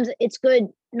sometimes it's good,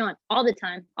 not all the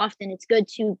time, often it's good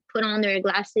to put on their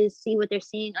glasses, see what they're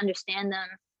seeing, understand them,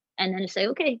 and then say,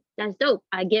 okay, that's dope.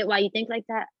 I get why you think like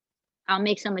that. I'll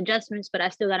make some adjustments, but I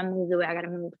still got to move the way I got to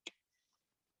move.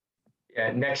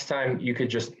 Yeah, next time you could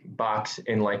just box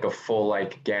in like a full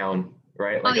like gown,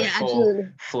 right? Like absolutely.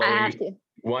 flowy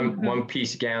one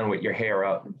piece gown with your hair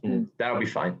up. That'll be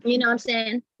fine. You know what I'm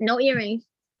saying? No earrings,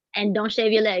 and don't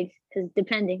shave your legs, because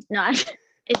depending. No,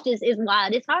 it's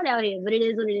wild. It's hard out here, but it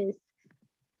is what it is.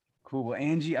 Cool. Well,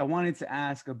 Angie, I wanted to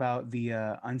ask about the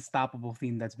unstoppable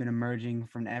theme that's been emerging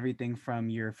from everything from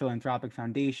your philanthropic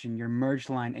foundation, your merch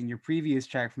line, and your previous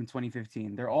track from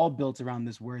 2015. They're all built around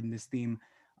this word and this theme,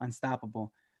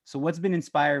 unstoppable. So what's been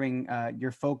inspiring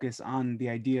your focus on the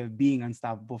idea of being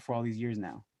unstoppable for all these years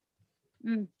now?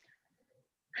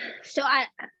 So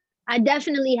I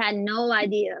definitely had no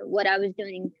idea what I was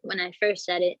doing when I first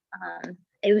said it.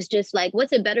 It was just like,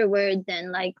 what's a better word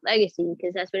than like legacy?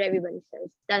 Because that's what everybody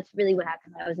says. That's really what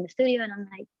happened. I was in the studio and I'm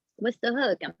like, what's the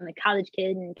hook? I'm a college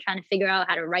kid and trying to figure out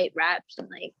how to write raps and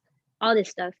like all this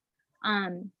stuff.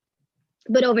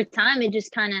 But over time, it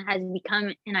just kind of has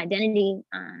become an identity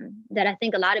that I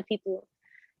think a lot of people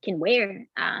can wear.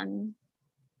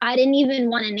 I didn't even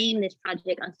want to name this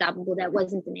project Unstoppable. That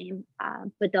wasn't the name.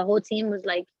 But the whole team was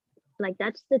like,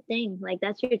 that's the thing. Like,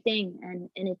 that's your thing. And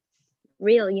it's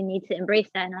real. You need to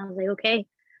embrace that. And I was like, okay.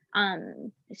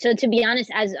 So to be honest,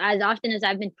 as often as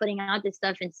I've been putting out this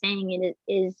stuff and saying it,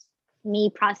 is me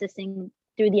processing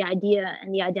through the idea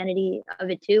and the identity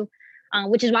of it too.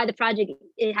 Which is why the project,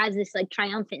 it has this like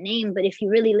triumphant name. But if you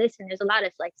really listen, there's a lot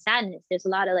of like sadness. There's a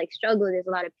lot of like struggle. There's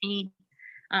a lot of pain.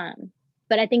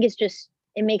 But I think it's just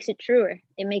it makes it truer.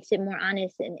 It makes it more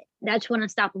honest. And that's what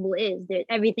Unstoppable is.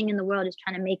 Everything in the world is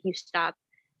trying to make you stop.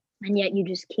 And yet you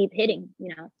just keep hitting,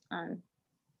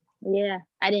 yeah,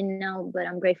 I didn't know, but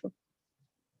I'm grateful.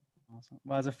 Awesome.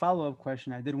 Well, as a follow-up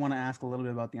question, I did want to ask a little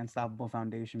bit about the Unstoppable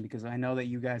Foundation, because I know that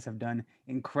you guys have done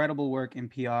incredible work in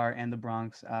PR and the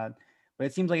Bronx, but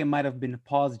it seems like it might have been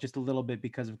paused just a little bit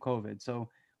because of COVID. So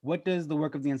what does the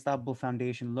work of the Unstoppable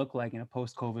Foundation look like in a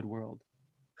post-COVID world?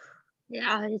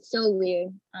 Yeah, it's so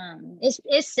weird.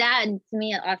 It's sad to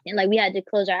me often. Like, we had to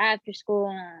close our after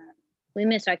school. We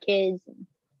miss our kids,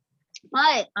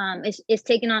 but it's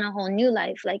taken on a whole new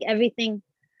life. Like, everything.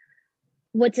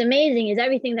 What's amazing is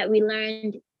everything that we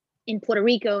learned in Puerto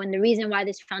Rico, and the reason why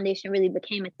this foundation really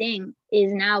became a thing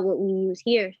is now what we use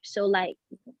here. So, like,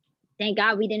 thank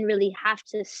God we didn't really have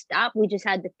to stop. We just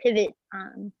had to pivot.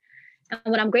 And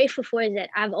what I'm grateful for is that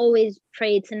I've always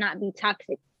prayed to not be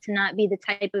toxic, to not be the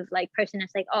type of like person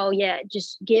that's like, oh yeah,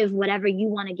 just give whatever you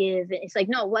want to give. It's like,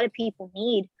 no, what do people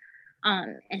need?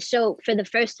 And so for the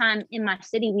first time in my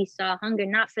city, we saw hunger,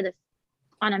 not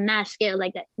on a mass scale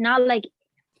like that. Not like,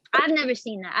 I've never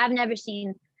seen that. I've never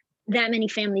seen that many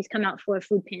families come out for a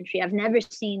food pantry. I've never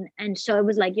seen. And so it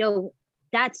was like, yo,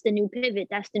 that's the new pivot.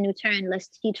 That's the new turn. Let's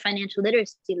teach financial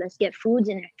literacy. Let's get food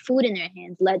in their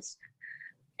hands. Let's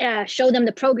show them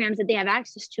the programs that they have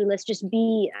access to. Let's just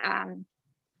be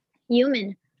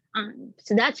human.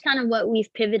 So that's kind of what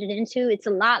we've pivoted into. It's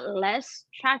a lot less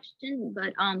traction,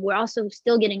 but we're also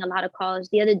still getting a lot of calls.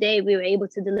 The other day, we were able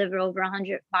to deliver over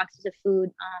 100 boxes of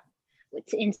food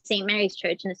in St. Mary's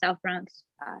Church in the South Bronx.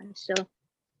 So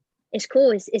it's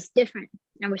cool. It's different,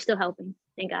 and we're still helping.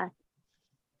 Thank God.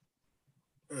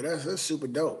 Oh, that's super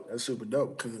dope. That's super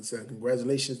dope.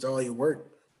 Congratulations to all your work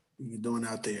you're doing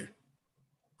out there.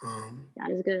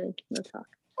 That is good. We'll talk.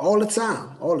 All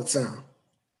the time.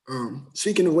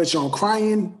 Speaking of which, on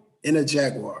Crying in a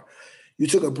Jaguar, you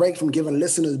took a break from giving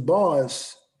listeners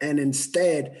bars and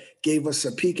instead gave us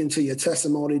a peek into your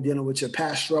testimony dealing with your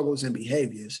past struggles and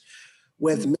behaviors.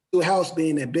 With mental health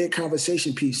being a big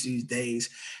conversation piece these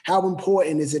days, how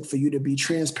important is it for you to be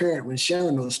transparent when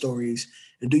sharing those stories?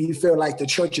 And do you feel like the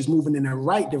church is moving in the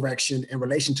right direction in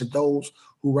relation to those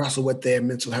who wrestle with their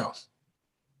mental health?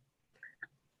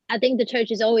 I think the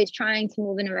church is always trying to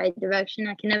move in the right direction.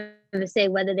 I can never say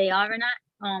whether they are or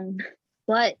not.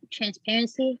 But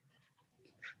transparency,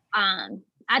 I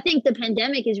think the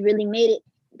pandemic has really made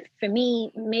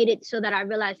it so that I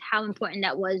realized how important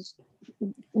that was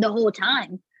the whole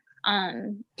time.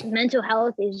 Mental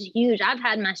health is huge. I've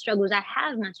had my struggles. I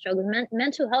have my struggles.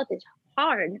 Mental health is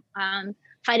hard.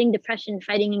 Fighting depression,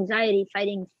 fighting anxiety,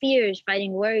 fighting fears,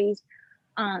 fighting worries.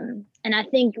 And I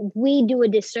think we do a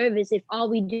disservice if all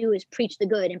we do is preach the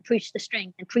good and preach the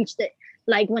strength and preach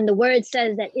like when the word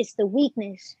says that it's the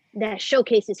weakness that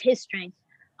showcases his strength.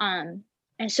 And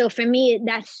so for me,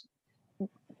 that's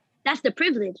the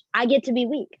privilege. I get to be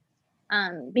weak.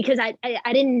 Because I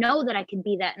didn't know that I could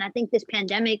be that. And I think this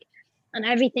pandemic and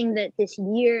everything that this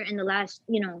year and the last,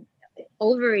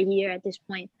 over a year at this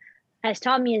point has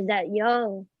taught me is that,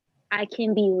 I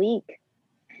can be weak.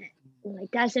 Like,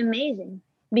 that's amazing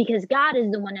because God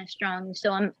is the one that's strong.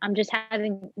 So I'm just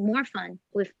having more fun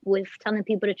with telling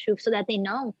people the truth so that they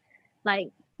know,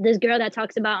 like, this girl that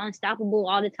talks about Unstoppable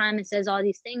all the time and says all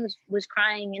these things was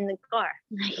crying in the car.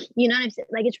 Like, you know what I'm saying?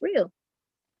 Like, it's real.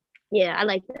 Yeah, I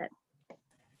like that.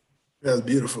 That's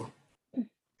beautiful. I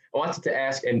wanted to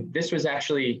ask, and this was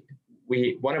actually,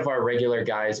 one of our regular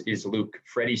guys is Luke.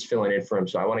 Freddie's filling in for him,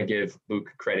 so I want to give Luke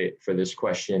credit for this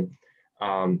question.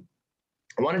 I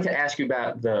wanted to ask you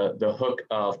about the hook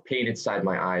of Pain Inside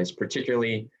My Eyes,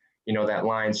 particularly, that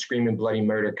line, Screaming Bloody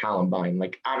Murder, Columbine.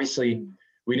 Like, obviously,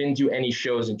 we didn't do any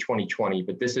shows in 2020,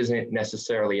 but this isn't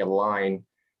necessarily a line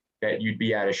that you'd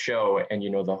be at a show and,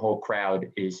 the whole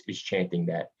crowd is chanting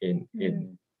that in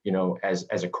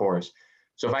as a chorus.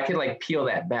 So if I could like peel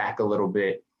that back a little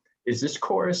bit, is this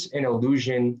chorus an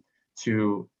allusion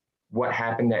to what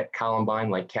happened at Columbine,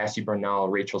 like Cassie Bernal,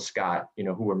 Rachel Scott,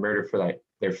 who were murdered for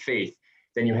their faith?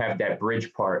 Then you have that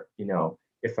bridge part,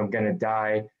 if I'm gonna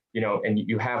die, and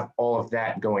you have all of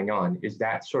that going on. Is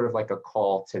that sort of like a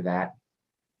call to that?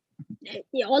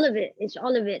 Yeah, all of it. It's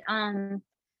all of it.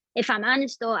 If I'm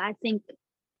honest though, I think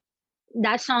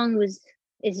that song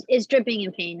is dripping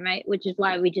in pain, right? Which is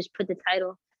why we just put the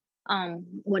title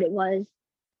what it was.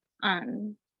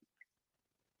 I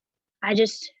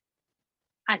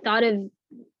thought of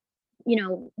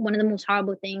one of the most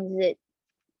horrible things that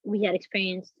we had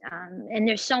experienced, and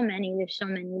there's so many,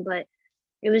 but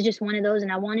it was just one of those,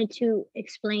 and I wanted to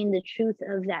explain the truth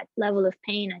of that level of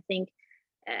pain. I think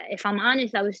if I'm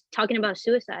honest, I was talking about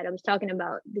suicide. I was talking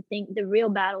about the real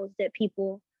battles that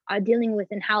people are dealing with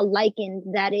and how likened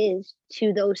that is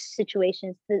to those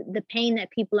situations. The pain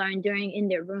that people are enduring in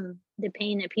their room, the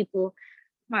pain that people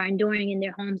are enduring in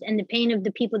their homes, and the pain of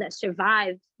the people that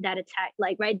survived that attack,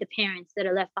 like, right, the parents that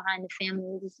are left behind, the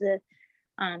families,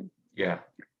 Yeah.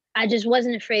 I just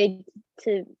wasn't afraid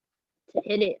to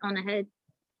hit it on the head.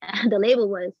 The label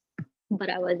was, but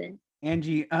I wasn't.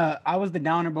 Angie, I was the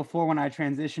downer before when I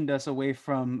transitioned us away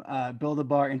from Build a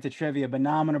Bar into trivia, but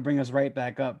now I'm going to bring us right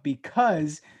back up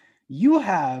because you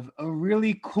have a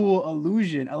really cool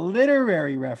allusion, a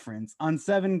literary reference on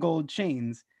Seven Gold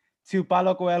Chains to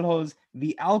Paulo Coelho's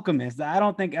The Alchemist that I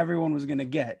don't think everyone was going to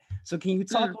get. So can you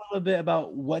talk a little bit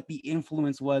about what the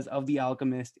influence was of The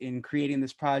Alchemist in creating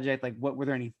this project? Like, what were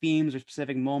there any themes or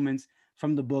specific moments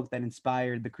from the book that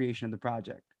inspired the creation of the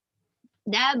project?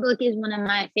 That book is one of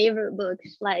my favorite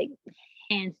books, like,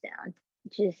 hands down.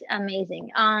 Just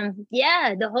amazing.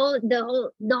 Yeah, the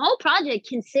whole project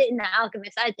can sit in The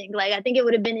Alchemist. I think it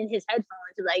would have been in his headphones.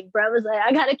 Like, bro was like,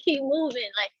 I gotta keep moving.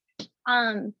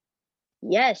 Like,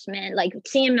 yes, man. Like,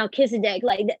 seeing Melchizedek,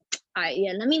 like that. All right,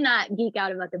 yeah. Let me not geek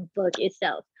out about the book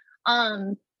itself.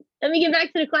 Let me get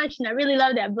back to the question. I really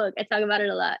love that book. I talk about it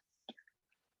a lot.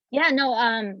 Yeah,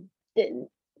 no.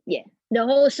 The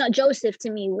whole son Joseph to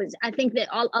me was, I think that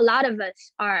a lot of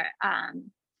us are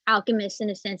alchemists in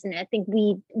a sense, and I think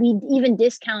we even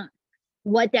discount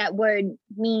what that word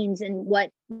means and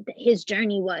what his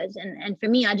journey was. And for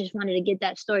me, I just wanted to get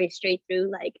that story straight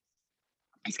through. Like,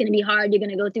 it's gonna be hard. You're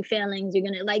gonna go through failings. You're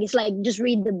gonna, like, it's like, just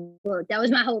read the book. That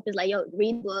was my hope. Is like, yo,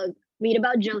 read the book, read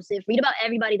about Joseph, read about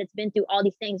everybody that's been through all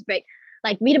these things, right?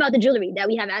 Like, read about the jewelry that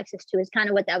we have access to. Is kind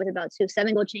of what that was about too.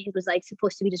 Seven Gold Chains was like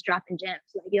supposed to be just dropping gems.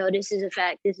 Like, yo, this is a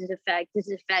fact. This is a fact. This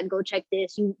is a fact. Go check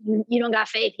this. You don't got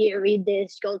faith here. Read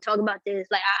this. Go talk about this.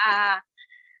 Like,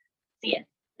 yeah.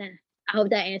 I hope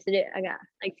that answered it. I got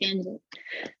like tangent.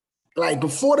 Like,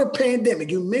 before the pandemic,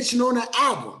 you mentioned on the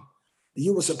album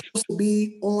you were supposed to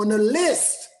be on a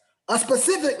list, a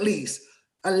specific list,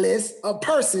 a list of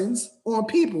persons on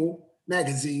People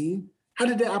magazine. How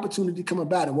did that opportunity come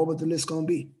about, and what was the list gonna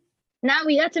be? Now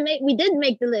we did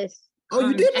make the list. Oh,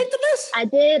 you did make the list? I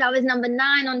did. I was number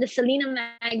 9 on the Selena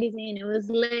magazine. It was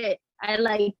lit. I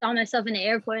like saw myself in the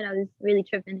airport. I was really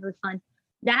tripping. It was fun.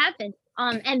 That happened.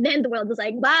 And then the world was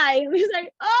like, bye. It was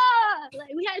like,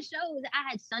 like, we had shows. I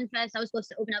had Sunfest. I was supposed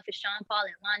to open up for Sean Paul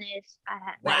and Lannis. I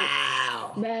had,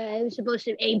 wow. Man, it was supposed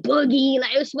to be a boogie.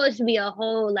 Like, it was supposed to be a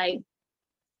whole, like,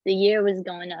 the year was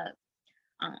going up.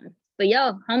 But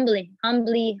yo, humbly,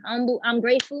 I'm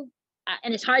grateful.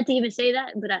 And it's hard to even say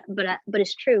that, but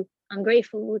it's true. I'm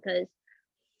grateful because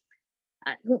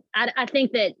I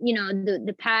think that, you know,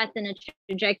 the path and the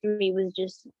trajectory was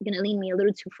just gonna lead me a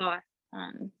little too far.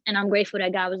 And I'm grateful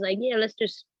that God was like, yeah, let's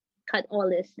just cut all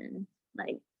this and,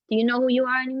 like, do you know who you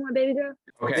are anymore, baby girl?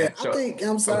 Okay. Yeah, So, I think,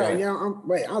 I'm sorry. okay.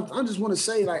 Yeah, I just want to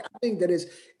say, like, I think that it's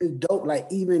dope. Like,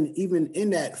 even in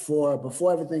that,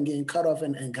 before everything getting cut off,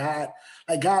 and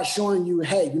God showing you,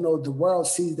 hey, you know, the world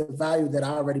sees the value that I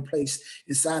already placed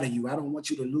inside of you. I don't want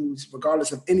you to lose,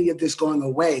 regardless of any of this going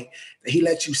away. That He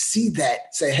lets you see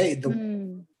that, say, hey,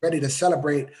 ready to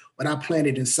celebrate what I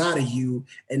planted inside of you.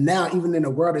 And now, even in the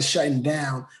world is shutting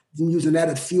down, I'm using that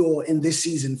as fuel in this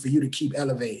season for you to keep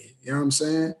elevating. You know what I'm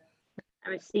saying? I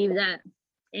received that.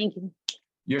 Thank you.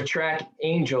 Your track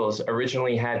Angels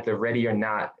originally had the Ready or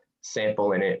Not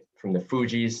sample in it from the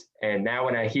Fugees, and now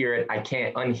when I hear it, I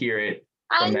can't unhear it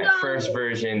from that first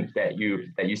version that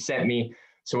you sent me.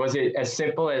 So was it as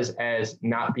simple as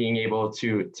not being able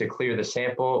to clear the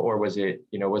sample, or was it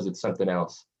something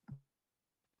else?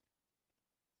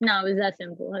 No, it was that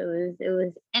simple.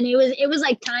 It was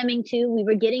like timing too. We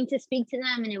were getting to speak to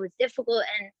them, and it was difficult,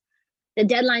 and the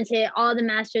deadlines hit, all the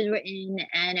masters were in,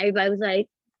 and everybody was like,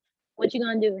 what you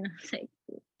gonna do? And I was like,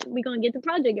 we're gonna get the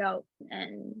project out.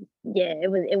 And yeah, it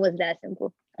was that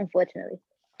simple, unfortunately.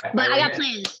 But I got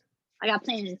plans.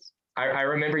 I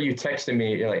remember you texting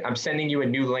me, you're like, I'm sending you a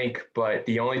new link, but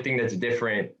the only thing that's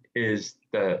different is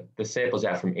the samples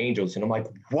out from Angels. And I'm like,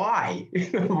 why?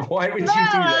 Why would you do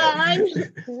that?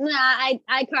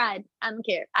 I cried. I don't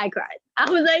care. I cried. I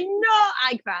was like, no,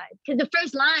 I cried. Because the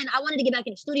first line, I wanted to get back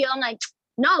in the studio. I'm like,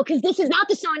 no, because this is not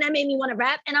the song that made me want to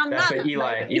rap. And That's what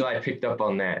Eli picked up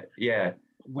on that. Yeah.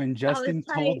 When Justin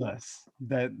told us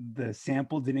that the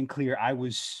sample didn't clear, I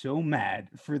was so mad.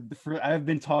 I've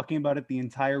been talking about it the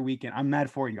entire weekend. I'm mad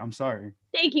for you. I'm sorry.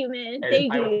 Thank you, man.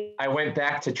 Thank you. I went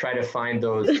back to try to find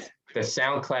the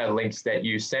SoundCloud links that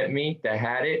you sent me that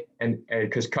had it, and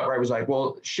because Cutright was like,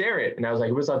 well, share it, and I was like,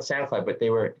 it was on SoundCloud, but they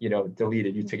were,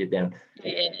 deleted. You took it down,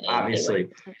 obviously.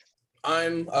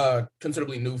 I'm a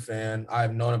considerably new fan.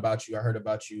 I've known about you. I heard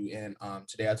about you, and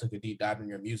today I took a deep dive in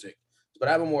your music. But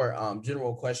I have a more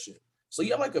general question. So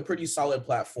you have like a pretty solid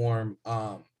platform,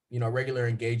 regular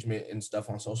engagement and stuff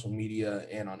on social media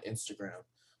and on Instagram.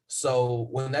 So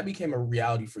when that became a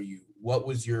reality for you, what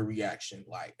was your reaction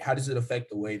like? How does it affect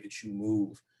the way that you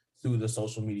move through the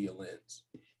social media lens?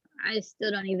 I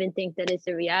still don't even think that it's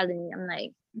a reality. I'm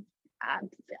like, I,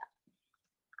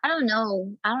 I don't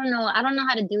know. I don't know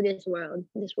how to do this world.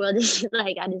 This world is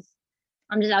like, I'm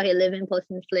just out here living,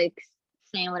 posting flicks,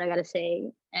 saying what I gotta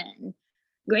say, and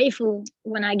grateful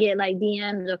when I get like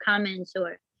DMs or comments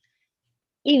or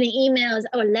even emails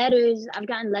or letters. I've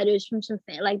gotten letters from some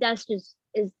fans. Like that's just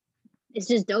it's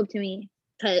just dope to me.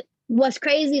 But what's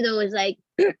crazy though is like,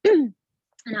 and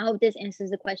I hope this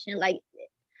answers the question. Like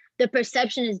the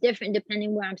perception is different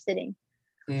depending where I'm sitting.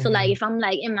 So like if I'm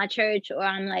like in my church or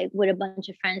I'm like with a bunch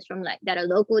of friends from like that are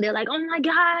local, they're like, oh my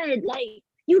God, like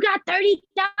you got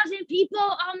 30,000 people.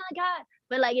 Oh my God.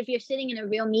 But like if you're sitting in a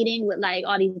real meeting with like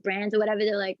all these brands or whatever,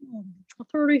 they're like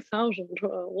 30,000.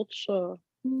 What's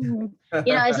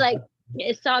it's like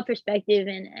it's all perspective,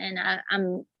 and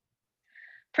I'm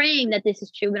praying that this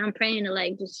is true, but I'm praying to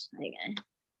like just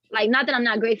like not that I'm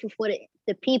not grateful for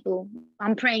the people.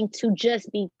 I'm praying to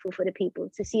just be grateful for the people,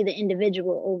 to see the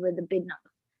individual over the big number.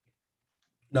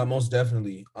 No, most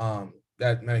definitely.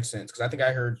 That makes sense because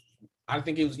I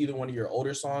think it was either one of your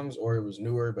older songs or it was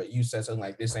newer, but you said something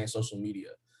like this ain't social media.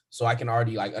 So I can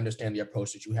already like understand the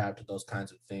approach that you have to those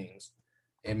kinds of things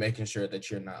and making sure that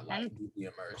you're not like deeply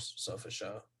immersed. So for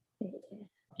sure.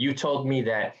 You told me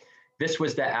that this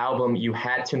was the album you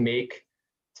had to make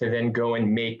to then go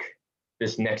and make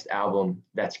this next album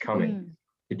that's coming.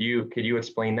 Could you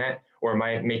explain that? Or am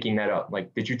I making that up?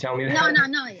 Like, did you tell me that?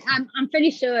 No. I'm pretty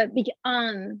sure because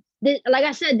like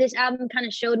I said, this album kind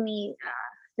of showed me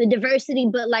the diversity,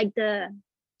 but like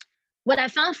what I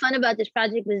found fun about this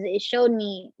project was it showed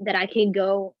me that I could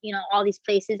go, all these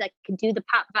places. I could do the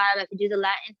pop vibe, I could do the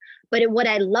Latin. But what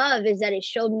I love is that it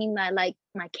showed me my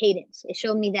cadence. It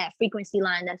showed me that frequency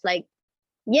line that's like,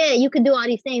 yeah, you could do all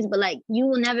these things, but like you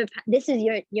will never, this is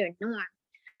your norm.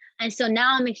 And so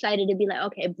now I'm excited to be like,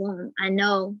 okay, boom, I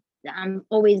know that I'm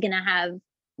always gonna have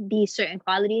these certain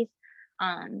qualities.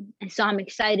 And so I'm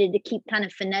excited to keep kind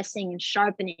of finessing and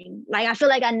sharpening. Like, I feel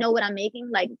like I know what I'm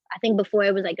making. Like, I think before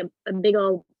it was like a big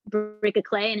old brick of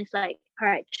clay and it's like, all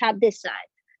right, chop this side.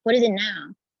 What is it now?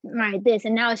 All right, this.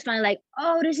 And now it's finally like,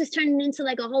 oh, this is turning into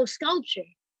like a whole sculpture.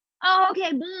 Oh,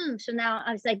 okay, boom. So now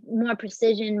it's like more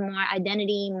precision, more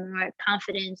identity, more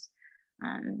confidence.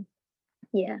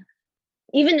 Yeah.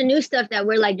 Even the new stuff that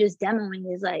we're like just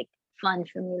demoing is like fun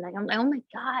for me. Like, I'm like, oh my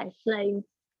gosh, like,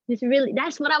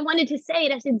 that's what I wanted to say.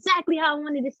 That's exactly how I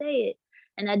wanted to say it.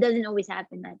 And that doesn't always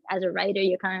happen. Like, as a writer,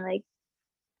 you're kind of like,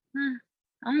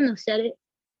 I don't know, said it.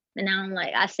 But now I'm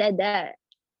like, I said that.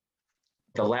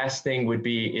 The last thing would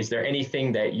be, is there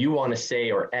anything that you want to say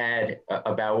or add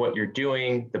about what you're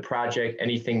doing, the project,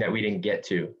 anything that we didn't get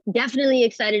to? Definitely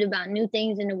excited about new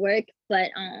things in the work,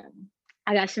 but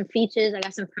I got some features. I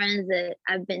got some friends that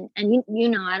I've been, and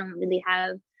I don't really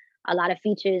have a lot of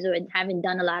features or haven't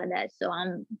done a lot of that. So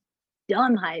I'm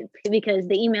dumb hyped because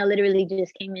the email literally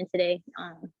just came in today.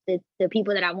 The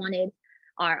people that I wanted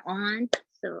are on.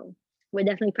 So we're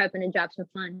definitely prepping to drop some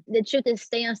fun. The truth is,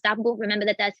 stay unstoppable. Remember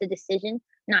that that's a decision,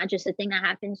 not just a thing that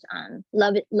happens.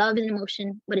 Love is an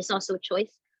emotion, but it's also a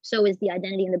choice. So is the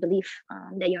identity and the belief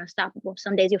that you're unstoppable.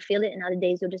 Some days you'll feel it and other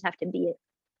days you'll just have to be it.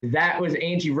 That was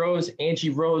Angie Rose. Angie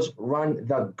Rose run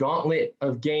the gauntlet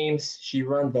of games. She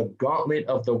run the gauntlet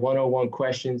of the 101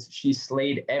 questions. She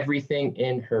slayed everything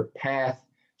in her path.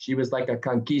 She was like a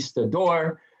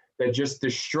conquistador that just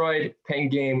destroyed Pen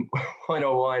Game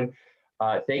 101.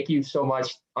 Thank you so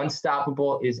much.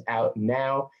 Unstoppable is out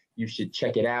now. You should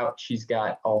check it out. She's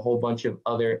got a whole bunch of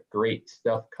other great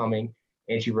stuff coming.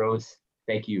 Angie Rose,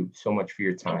 thank you so much for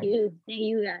your time. Thank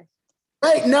you guys.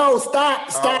 Wait, no, stop.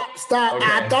 Okay.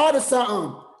 I thought of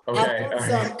something.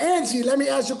 Okay. Angie, let me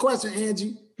ask you a question,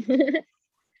 Angie.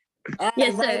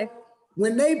 Yes, sir.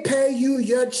 When they pay you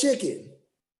your chicken,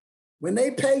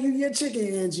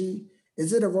 Angie,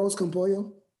 is it a roast con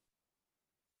pollo?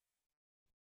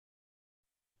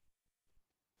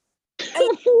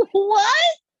 What?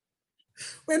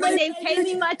 When they pay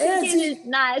me my chicken, it's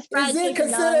not. It's fried chicken. Is it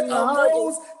considered a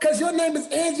rose? Because your name is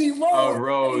Angie Rose. A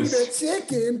rose. The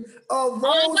chicken, a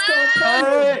rose con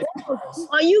pollo.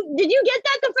 Did you get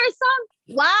that the first song?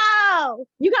 Wow,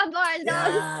 you got bars, dog.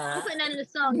 Yeah. I'm putting that in the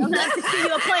song. I'm gonna have to see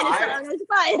you a point of song. That's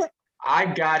fine. I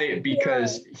got it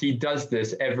because he does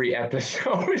this every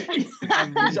episode.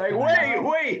 He's like,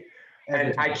 wait.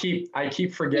 And I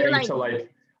keep forgetting to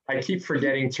like I keep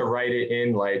forgetting to write it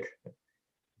in like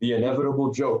the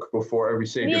inevitable joke before we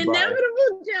say The goodbye.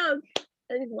 inevitable joke.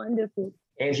 That is wonderful.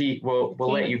 Angie, we'll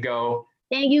let you go.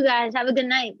 Thank you guys. Have a good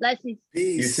night. Blessings.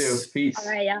 Peace. You too. Peace.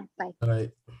 All right, yeah. Bye. All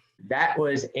right. That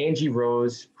was Angie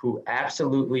Rose, who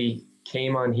absolutely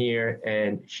came on here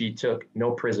and she took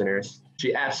no prisoners.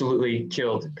 She absolutely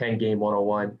killed Pen Game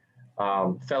 101.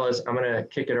 Fellas, I'm gonna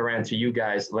kick it around to you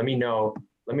guys. Let me know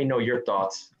your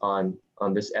thoughts on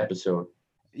this episode.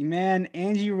 Man,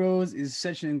 Angie Rose is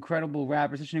such an incredible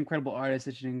rapper, such an incredible artist,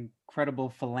 such an incredible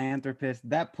philanthropist.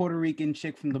 That Puerto Rican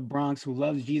chick from the Bronx who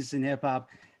loves Jesus and hip hop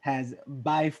has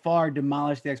by far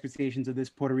demolished the expectations of this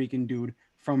Puerto Rican dude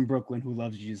from Brooklyn who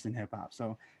loves Jesus and hip hop.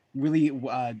 So really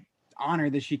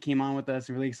honored that she came on with us.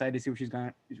 Really excited to see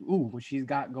what she's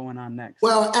got going on next.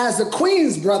 Well, as a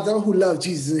Queens brother who loves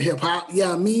Jesus and hip hop,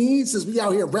 I mean, since we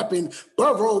out here repping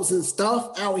boroughs and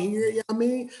stuff out here, I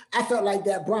mean, I felt like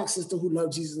that Bronx sister who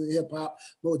loved Jesus and hip hop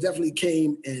most definitely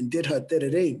came and did her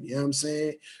thing. You know what I'm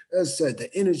saying? The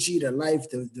energy, the life,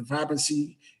 the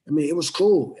vibrancy. I mean, it was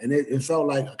cool, and it felt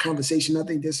like a conversation. I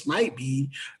think this might be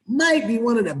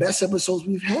one of the best episodes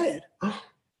we've had.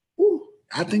 Ooh,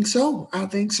 I think so.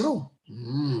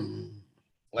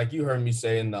 Like you heard me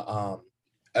say in the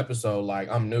episode, like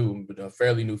I'm new, but a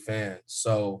fairly new fan.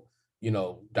 So,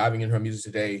 diving in her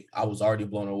music today, I was already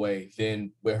blown away.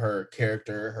 Then with her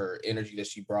character, her energy that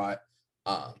she brought,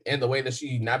 and the way that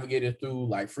she navigated through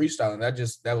like freestyling,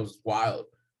 that was wild.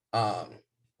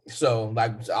 So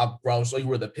like I'll show you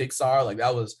where the picks are. Like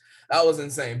that was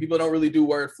insane. People don't really do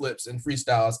word flips and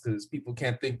freestyles because people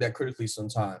can't think that critically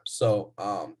sometimes. So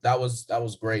that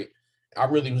was great. I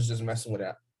really was just messing with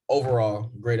that.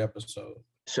 Overall, great episode.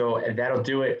 So that'll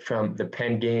do it from the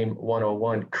Pen Game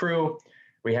 101 crew.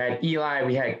 We had Eli,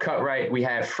 we had Cutright, we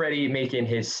had Freddie making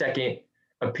his second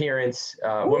appearance.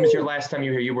 When was your last time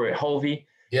you were here? You were at Hovey.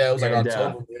 Yeah, it was like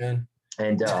October, man.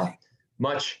 And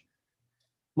much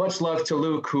love to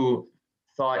Luke, who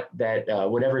thought that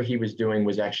whatever he was doing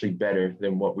was actually better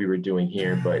than what we were doing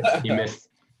here, but he missed.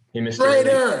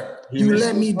 Traitor, you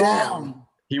let me down.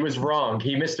 He was wrong.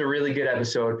 He missed a really good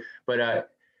episode. But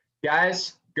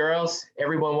guys, girls,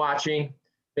 everyone watching,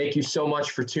 thank you so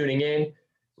much for tuning in.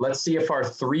 Let's see if our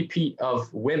three-peat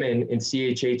of women in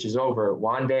CHH is over.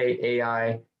 Wande,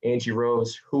 AI, Angie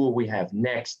Rose. Who will we have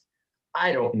next?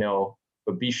 I don't know,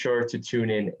 but be sure to tune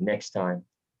in next time.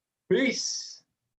 Peace.